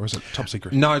guests are, or is it top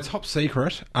secret? No, top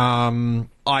secret.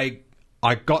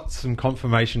 I got some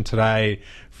confirmation today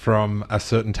from a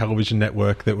certain television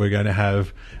network that we're going to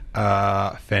have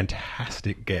a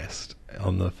fantastic guest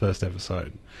on the first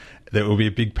episode. There will be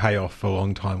a big payoff for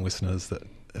long-time listeners that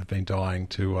have been dying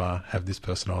to have this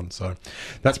person on. So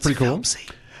that's pretty cool. Phelpsy.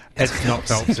 It's not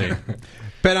Phelpsy.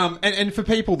 But and for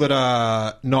people that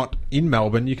are not in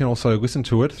Melbourne, you can also listen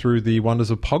to it through the wonders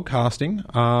of podcasting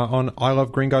on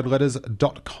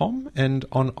ilovegreenguideletters.com and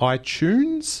on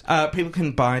iTunes. People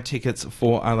can buy tickets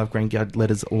for I Love Green Guide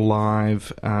Letters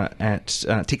live at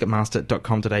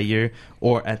ticketmaster.com.au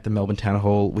or at the Melbourne Town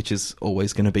Hall, which is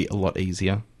always going to be a lot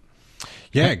easier.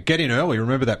 Yeah, get in early.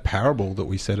 Remember that parable that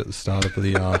we said at the start of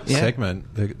the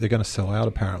segment? They're going to sell out,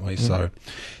 apparently. So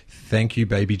thank you,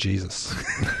 baby Jesus.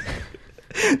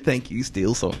 Thank you,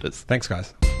 Steele Saunders. Thanks,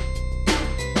 guys.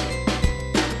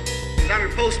 I'm your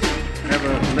postman. I have a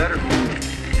letter for you.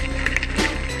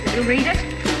 Did you read it?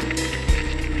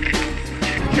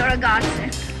 You're a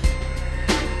godsend.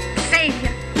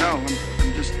 Savior. No,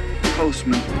 I'm just the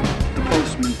postman. The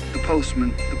postman. The postman.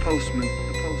 The postman.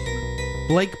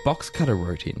 Blake Boxcutter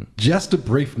wrote in. Just a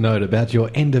brief note about your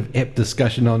end-of-ep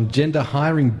discussion on gender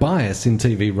hiring bias in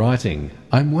TV writing.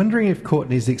 I'm wondering if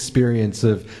Courtney's experience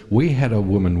of We Had a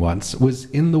Woman Once was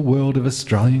in the world of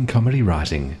Australian comedy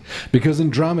writing. Because in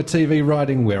drama TV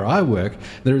writing where I work,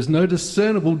 there is no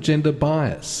discernible gender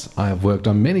bias. I have worked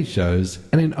on many shows,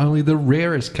 and in only the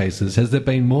rarest cases has there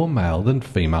been more male than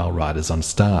female writers on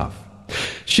staff.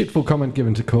 Shitful comment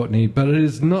given to Courtney, but it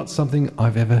is not something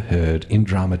I've ever heard in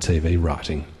drama TV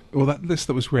writing. Well, that list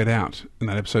that was read out in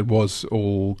that episode was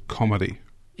all comedy.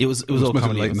 It was all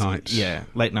comedy. Late night. Yeah,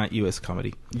 late night US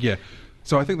comedy. Yeah.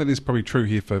 So I think that is probably true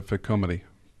here for comedy.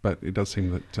 But it does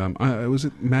seem that... was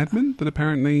it Mad Men that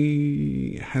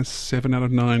apparently has 7 out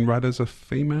of 9 writers are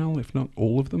female, if not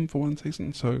all of them, for one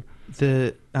season? So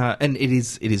and it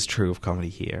is true of comedy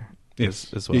here.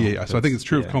 Yes, as well. Yeah. So I think it's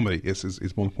true of comedy. Yes,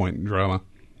 is more the point. In drama,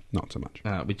 not so much.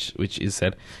 Which is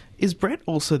said. Is Brett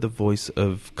also the voice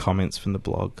of comments from the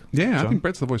blog? Yeah, John? I think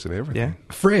Brett's the voice of everything. Yeah.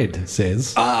 Fred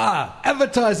says,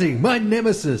 advertising, my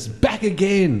nemesis, back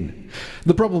again.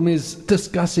 The problem is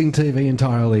discussing TV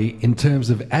entirely in terms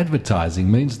of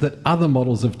advertising means that other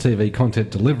models of TV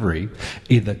content delivery,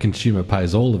 either consumer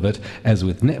pays all of it, as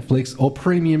with Netflix, or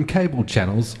premium cable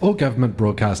channels, or government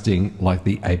broadcasting like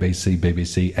the ABC,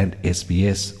 BBC and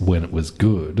SBS when it was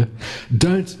good,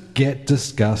 don't get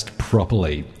discussed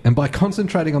properly. And by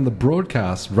concentrating on the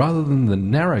broadcast rather than the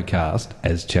narrowcast,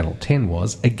 as Channel 10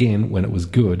 was, again when it was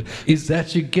good, is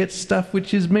that you get stuff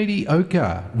which is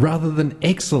mediocre rather than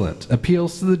excellent,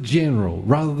 appeals to the general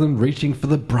rather than reaching for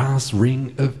the brass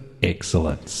ring of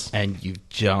excellence. And you've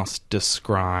just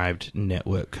described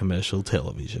network commercial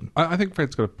television. I think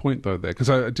Fred's got a point, though, there, because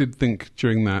I did think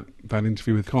during that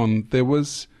interview with Con, there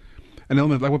was an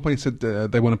element, like one point he said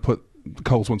they want to put,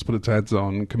 Coles wants to put its ads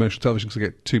on commercial television because they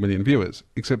get 2 million viewers,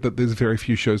 except that there's very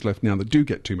few shows left now that do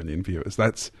get 2 million viewers.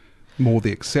 That's more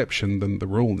the exception than the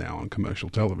rule now on commercial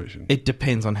television. It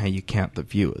depends on how you count the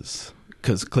viewers.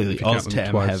 Because clearly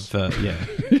OzTam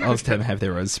have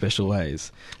their own special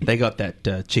ways. They got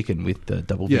that chicken with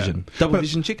double vision.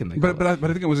 Vision chicken, they call but I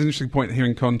think it was an interesting point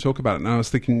hearing Con talk about it, and I was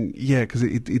thinking, because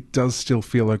it does still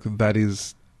feel like that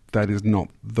is not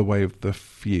the way of the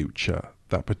future,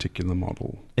 that particular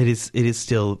model. It is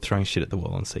still throwing shit at the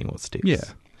wall and seeing what sticks. Yeah.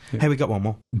 Hey, we got one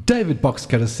more. David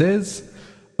Boxcutter says,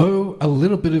 "Oh, a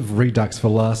little bit of redux for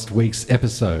last week's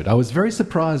episode. I was very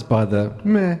surprised by the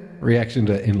meh reaction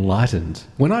to Enlightened.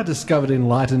 When I discovered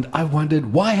Enlightened, I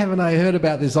wondered, why haven't I heard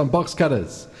about this on Box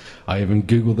Cutters? I even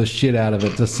Googled the shit out of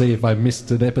it to see if I missed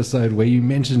an episode where you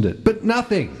mentioned it, but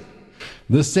nothing.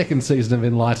 The second season of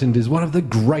Enlightened is one of the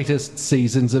greatest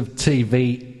seasons of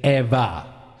TV ever.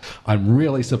 I'm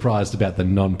really surprised about the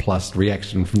nonplussed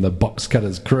reaction from the Box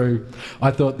Cutters crew.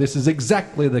 I thought this is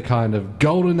exactly the kind of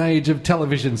golden age of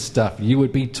television stuff you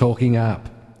would be talking up.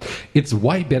 It's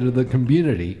way better than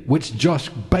Community, which Josh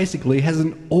basically has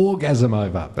an orgasm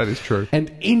over. That is true.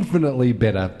 And infinitely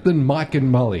better than Mike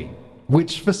and Molly,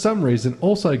 which for some reason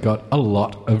also got a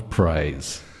lot of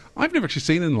praise." I've never actually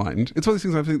seen Enlightened. It's one of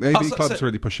these things I think the AV Club's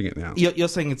really pushing it now. You're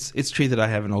saying it's true that I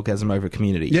have an orgasm over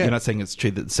Community. Yeah. You're not saying it's true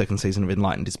that the second season of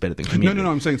Enlightened is better than Community. No,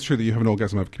 I'm saying it's true that you have an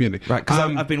orgasm over Community. Right, because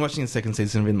I've been watching the second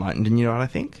season of Enlightened, and you know what I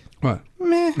think? What?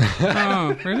 Meh.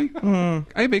 Oh, really?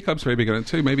 AV Club's very big on it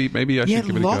too. Maybe I should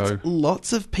give it a go.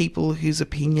 Lots of people whose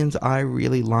opinions I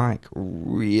really like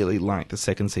the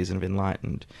second season of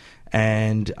Enlightened.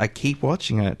 And I keep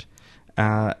watching it.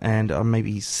 And I'm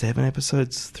maybe 7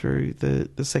 episodes through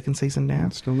the second season now.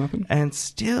 Still nothing? And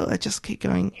still, I just keep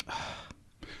going.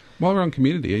 While we're on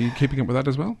Community, are you keeping up with that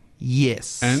as well?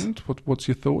 Yes. And what's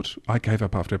your thought? I gave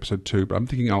up after episode 2, but I'm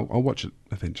thinking I'll watch it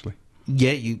eventually.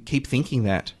 Yeah, you keep thinking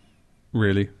that.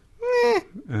 Really?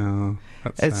 Oh,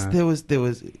 that's sad. There was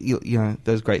those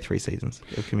great 3 seasons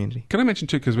of Community. Can I mention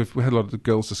too, because we had a lot of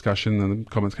girls' discussion and the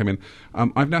comments came in,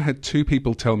 I've now had 2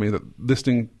 people tell me that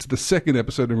listening to the second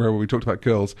episode in a row where we talked about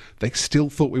girls, they still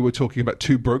thought we were talking about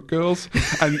 2 broke girls,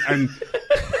 and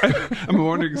I'm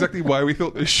wondering exactly why we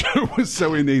thought this show was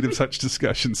so in need of such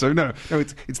discussion. So no,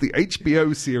 it's the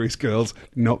HBO series Girls,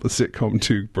 not the sitcom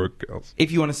 2 Broke Girls.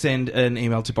 If you want to send an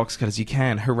email to Boxcutters, you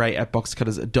can.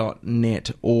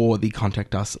 hooray@boxcutters.net, or the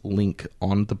Contact Us link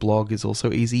on the blog is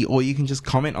also easy, or you can just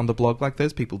comment on the blog like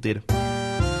those people did.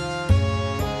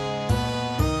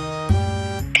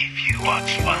 If you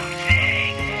watch one thing.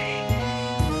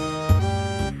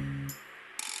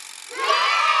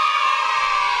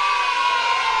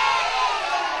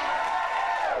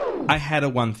 I had a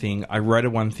one thing. I wrote a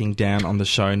one thing down on the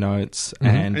show notes,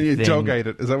 and you dog ate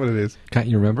it. Is that what it is? Can't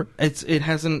you remember it?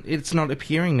 It's not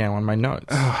appearing now on my notes.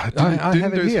 I didn't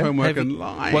have do it his here. homework and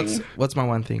lying. What's my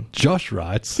one thing? Josh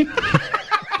writes,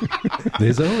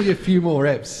 "There's only a few more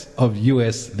eps of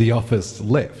US The Office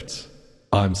left.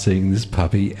 I'm seeing this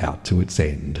puppy out to its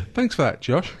end." Thanks for that,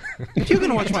 Josh. If you're going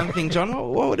to watch one thing, John,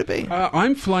 what would it be?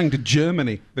 I'm flying to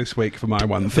Germany this week for my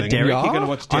one thing. For Derek? You're going to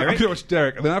watch Derek? I'm going to watch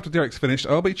Derek. And then after Derek's finished,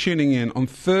 I'll be tuning in on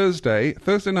Thursday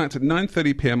nights at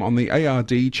 9:30 p.m. on the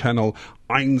ARD channel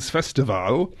Eins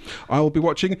Festival. I'll be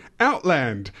watching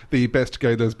Outland, the best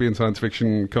gay lesbian science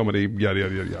fiction comedy, yada,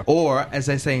 yada, yada. Or, as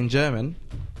they say in German,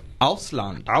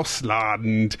 Ausland.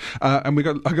 Ausland. And I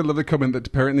got a lovely comment that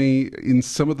apparently in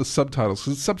some of the subtitles,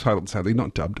 because it's subtitled sadly,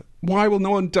 not dubbed, why will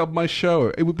no one dub my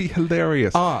show? It would be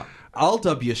hilarious. I'll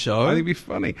dub your show. I think it'd be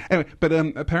funny. Anyway, but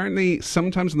apparently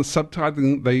sometimes in the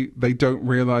subtitling they don't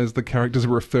realise the characters are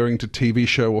referring to TV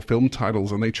show or film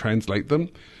titles and they translate them.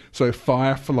 So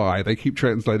Firefly, they keep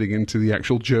translating into the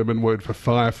actual German word for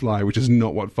firefly, which is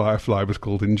not what Firefly was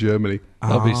called in Germany.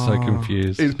 I'll be so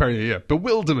confused. It's apparently,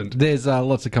 bewilderment. There's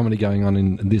lots of comedy going on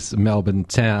in this Melbourne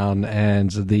town,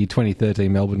 and the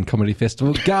 2013 Melbourne Comedy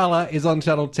Festival Gala is on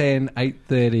Channel 10,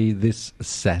 8:30 this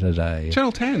Saturday.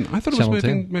 Channel 10? I thought it was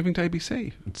moving to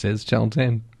ABC. It says Channel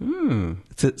 10.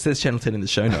 It says Channel 10 in the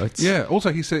show notes. Yeah,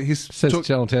 also he says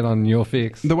Channel 10 on your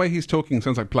fix. The way he's talking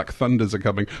sounds like Black Thunders are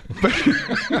coming.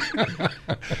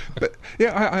 But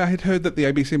yeah, I had heard that the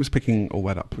ABC was picking all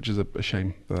that up, which is a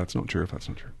shame that that's not true, if that's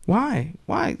not true. Why?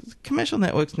 Commercial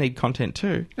networks need content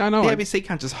too. I know. The ABC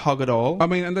can't just hog it all. I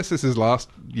mean, unless this is last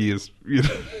year's,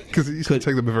 because it used to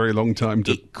take them a very long time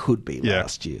to... It could be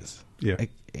last year's. Yeah.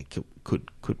 It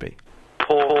could be.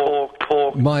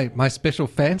 My special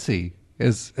fancy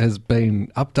has been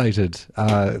updated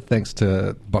thanks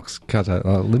to Box Cutter,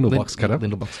 Lyndall Box Cutter.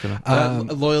 Lyndall Box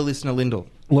Cutter. Loyal listener Lyndall.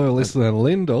 Loyal listener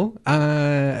Lyndall,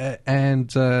 and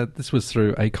this was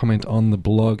through a comment on the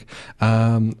blog.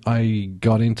 I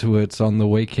got into it on the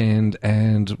weekend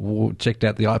and checked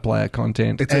out the iPlayer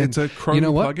content. It's a Chrome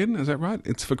plugin, is that right?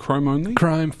 It's for Chrome only?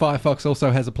 Chrome. Firefox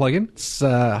also has a plugin. It's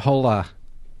Hola.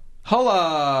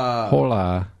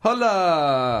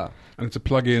 And it's a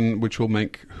plugin which will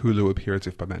make Hulu appear as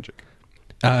if by magic.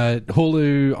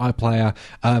 Hulu, iPlayer,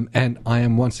 and I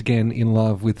am once again in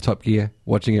love with Top Gear,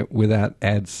 watching it without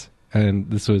ads. And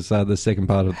this was the second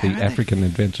part of the African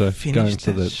adventure, going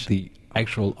to the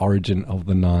actual origin of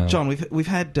the Nile. John, we've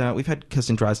had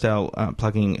Kirsten Drysdale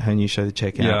plugging her new show to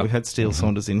check out. Yeah. We've had Steele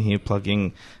Saunders in here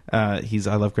plugging his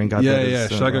I Love Green Guide. Yeah.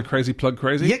 Should I go crazy plug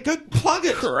crazy? Yeah, go plug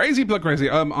it. Crazy plug crazy.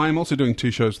 I'm also doing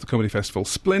 2 shows at the Comedy Festival.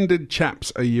 Splendid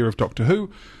Chaps, A Year of Doctor Who,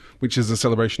 which is a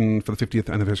celebration for the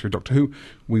 50th anniversary of Doctor Who.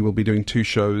 We will be doing 2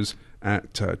 shows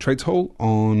at Trades Hall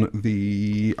on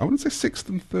the, I want to say 6th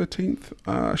and 13th.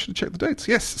 I should have checked the dates.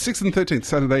 Yes, 6th and 13th,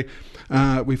 Saturday.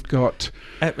 We've got...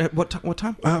 At what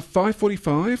time?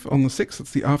 5:45 on the 6th.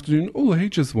 It's the afternoon all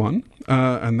ages one.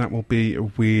 And that will be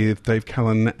with Dave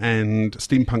Callan and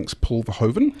Steampunk's Paul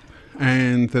Verhoeven.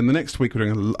 And then the next week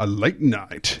we're doing a late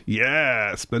night.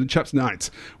 Yeah, Splendid Chaps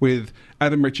Nights with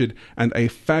Adam Richard and a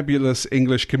fabulous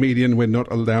English comedian. We're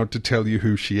not allowed to tell you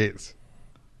who she is.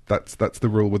 That's the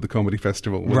rule with the Comedy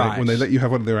Festival. When they let you have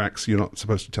one of their acts, you're not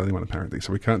supposed to tell anyone, apparently.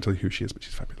 So we can't tell you who she is, but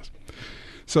she's fabulous.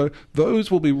 So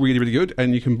those will be really, really good,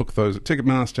 and you can book those at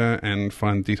Ticketmaster and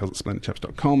find details at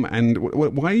splendidchaps.com. And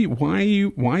why are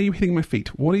you hitting my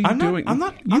feet? What are you doing? I'm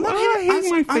not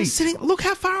hitting my feet. I'm sitting. Look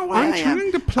how far away I am. I'm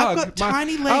trying to plug. I've got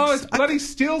tiny legs. Oh, it's bloody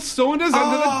Steele Saunders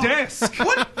under the desk.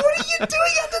 What are you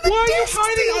doing under the Why desk, are you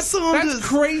hiding? Steele Saunders? That's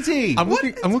crazy. I'm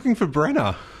looking for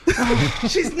Brenna.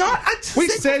 She's not. We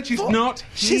said she's not here.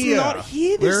 She's not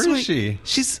here this Where week. is she?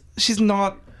 She's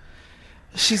not.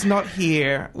 She's not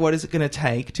here. What is it going to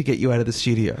take to get you out of the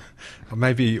studio?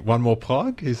 Maybe one more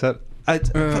plug? Is that...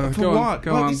 for go what?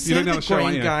 Go on. You're doing another show,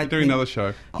 aren't you? You're doing another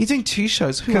show. You're doing 2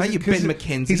 shows. Who are you, Ben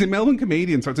McKenzie? He's a Melbourne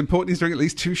comedian, so it's important he's doing at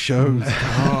least 2 shows.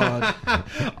 God.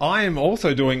 I am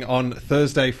also doing on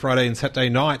Thursday, Friday and Saturday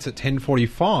nights at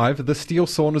 10:45 the Steele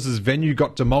Saunders' Venue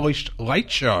Got Demolished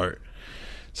Late Show.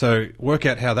 So work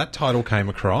out how that title came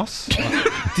across.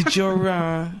 Did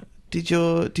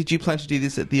you plan to do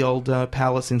this at the old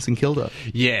Palace in St Kilda?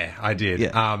 Yeah, I did.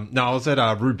 Yeah. No, I was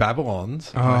at Rue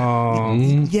Babylon's. Oh.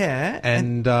 Yeah.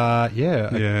 And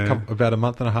about a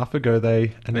month and a half ago,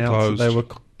 they announced that they were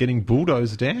getting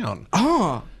bulldozed down.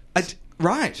 Oh,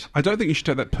 right. I don't think you should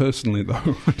take that personally,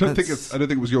 though. I don't think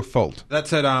it was your fault.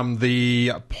 That's at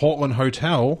the Portland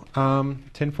Hotel,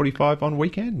 10:45 on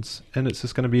weekends, and it's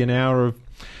just going to be an hour of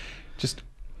just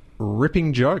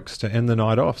ripping jokes to end the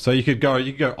night off. So you could go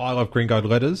I Love Green Guide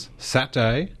Letters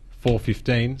Saturday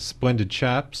 4:15, Splendid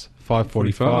Chaps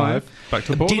 5:45, back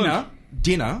to Portland.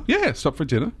 Dinner. Yeah, stop for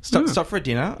dinner. Stop for a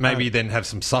dinner. Maybe then have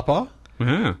some supper.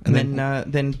 Yeah, and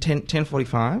then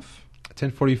 10:45.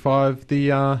 10:45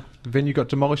 the Venue Got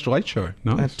Demolished Late Show.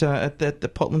 Nice. At the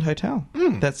Portland Hotel.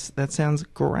 That sounds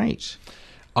great.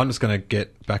 I'm just going to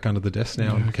get back under the desk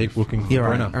now and keep looking for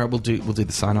Brenna. All right, we'll do the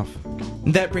sign off.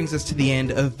 That brings us to the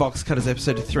end of Box Cutters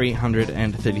episode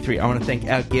 333. I want to thank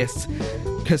our guests,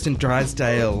 Kirsten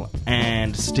Drysdale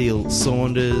and Steele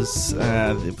Saunders.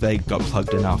 They got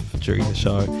plugged enough during the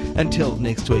show. Until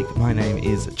next week, my name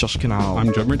is Josh Canal.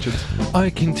 I'm John Richards.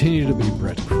 I continue to be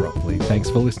Brett Cropley. Thanks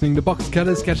for listening to Box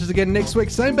Cutters. Catch us again next week,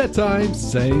 same bad time,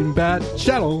 same bad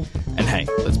channel. And hey,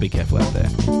 let's be careful out there.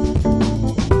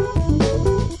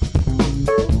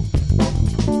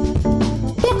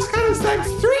 Thanks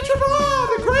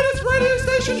 3RRR, the greatest radio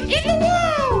station in the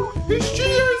world, whose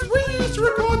studios we use to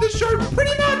record this show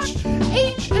pretty much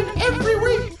each and every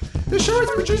week. The show is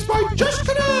produced by Josh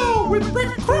Canal with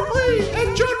Brett Cropley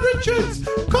and John Richards,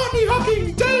 Courtney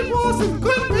Hocking, Dave Lawson,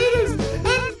 Glenn Peters,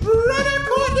 and Brenna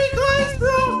Courtney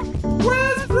Glazebrook.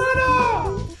 Where's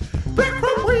Brenna? Brett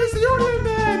Cropley is the audio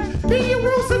man. Peter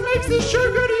Wilson makes this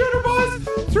show go to your device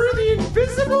through the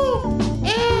invisible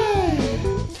air.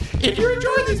 If you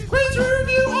enjoyed this, please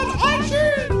review on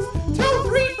iTunes. Tell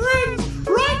 3 friends,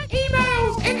 write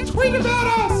emails, and tweet about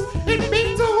us. It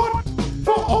means a lot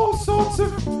for all sorts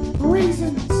of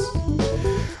reasons.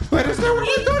 Let us know what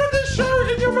you thought of this show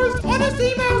in your most honest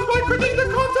emails by clicking the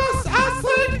Contact Us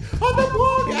link on the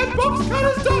blog at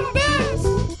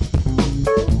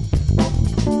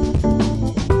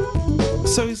boxcutters.net.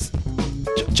 So,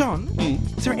 John,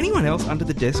 is there anyone else under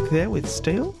the desk there with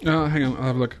Steele? Hang on, I'll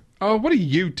have a look. Oh, what are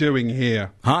you doing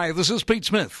here? Hi, this is Pete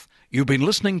Smith. You've been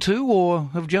listening to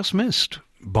or have just missed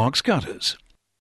Box Cutters.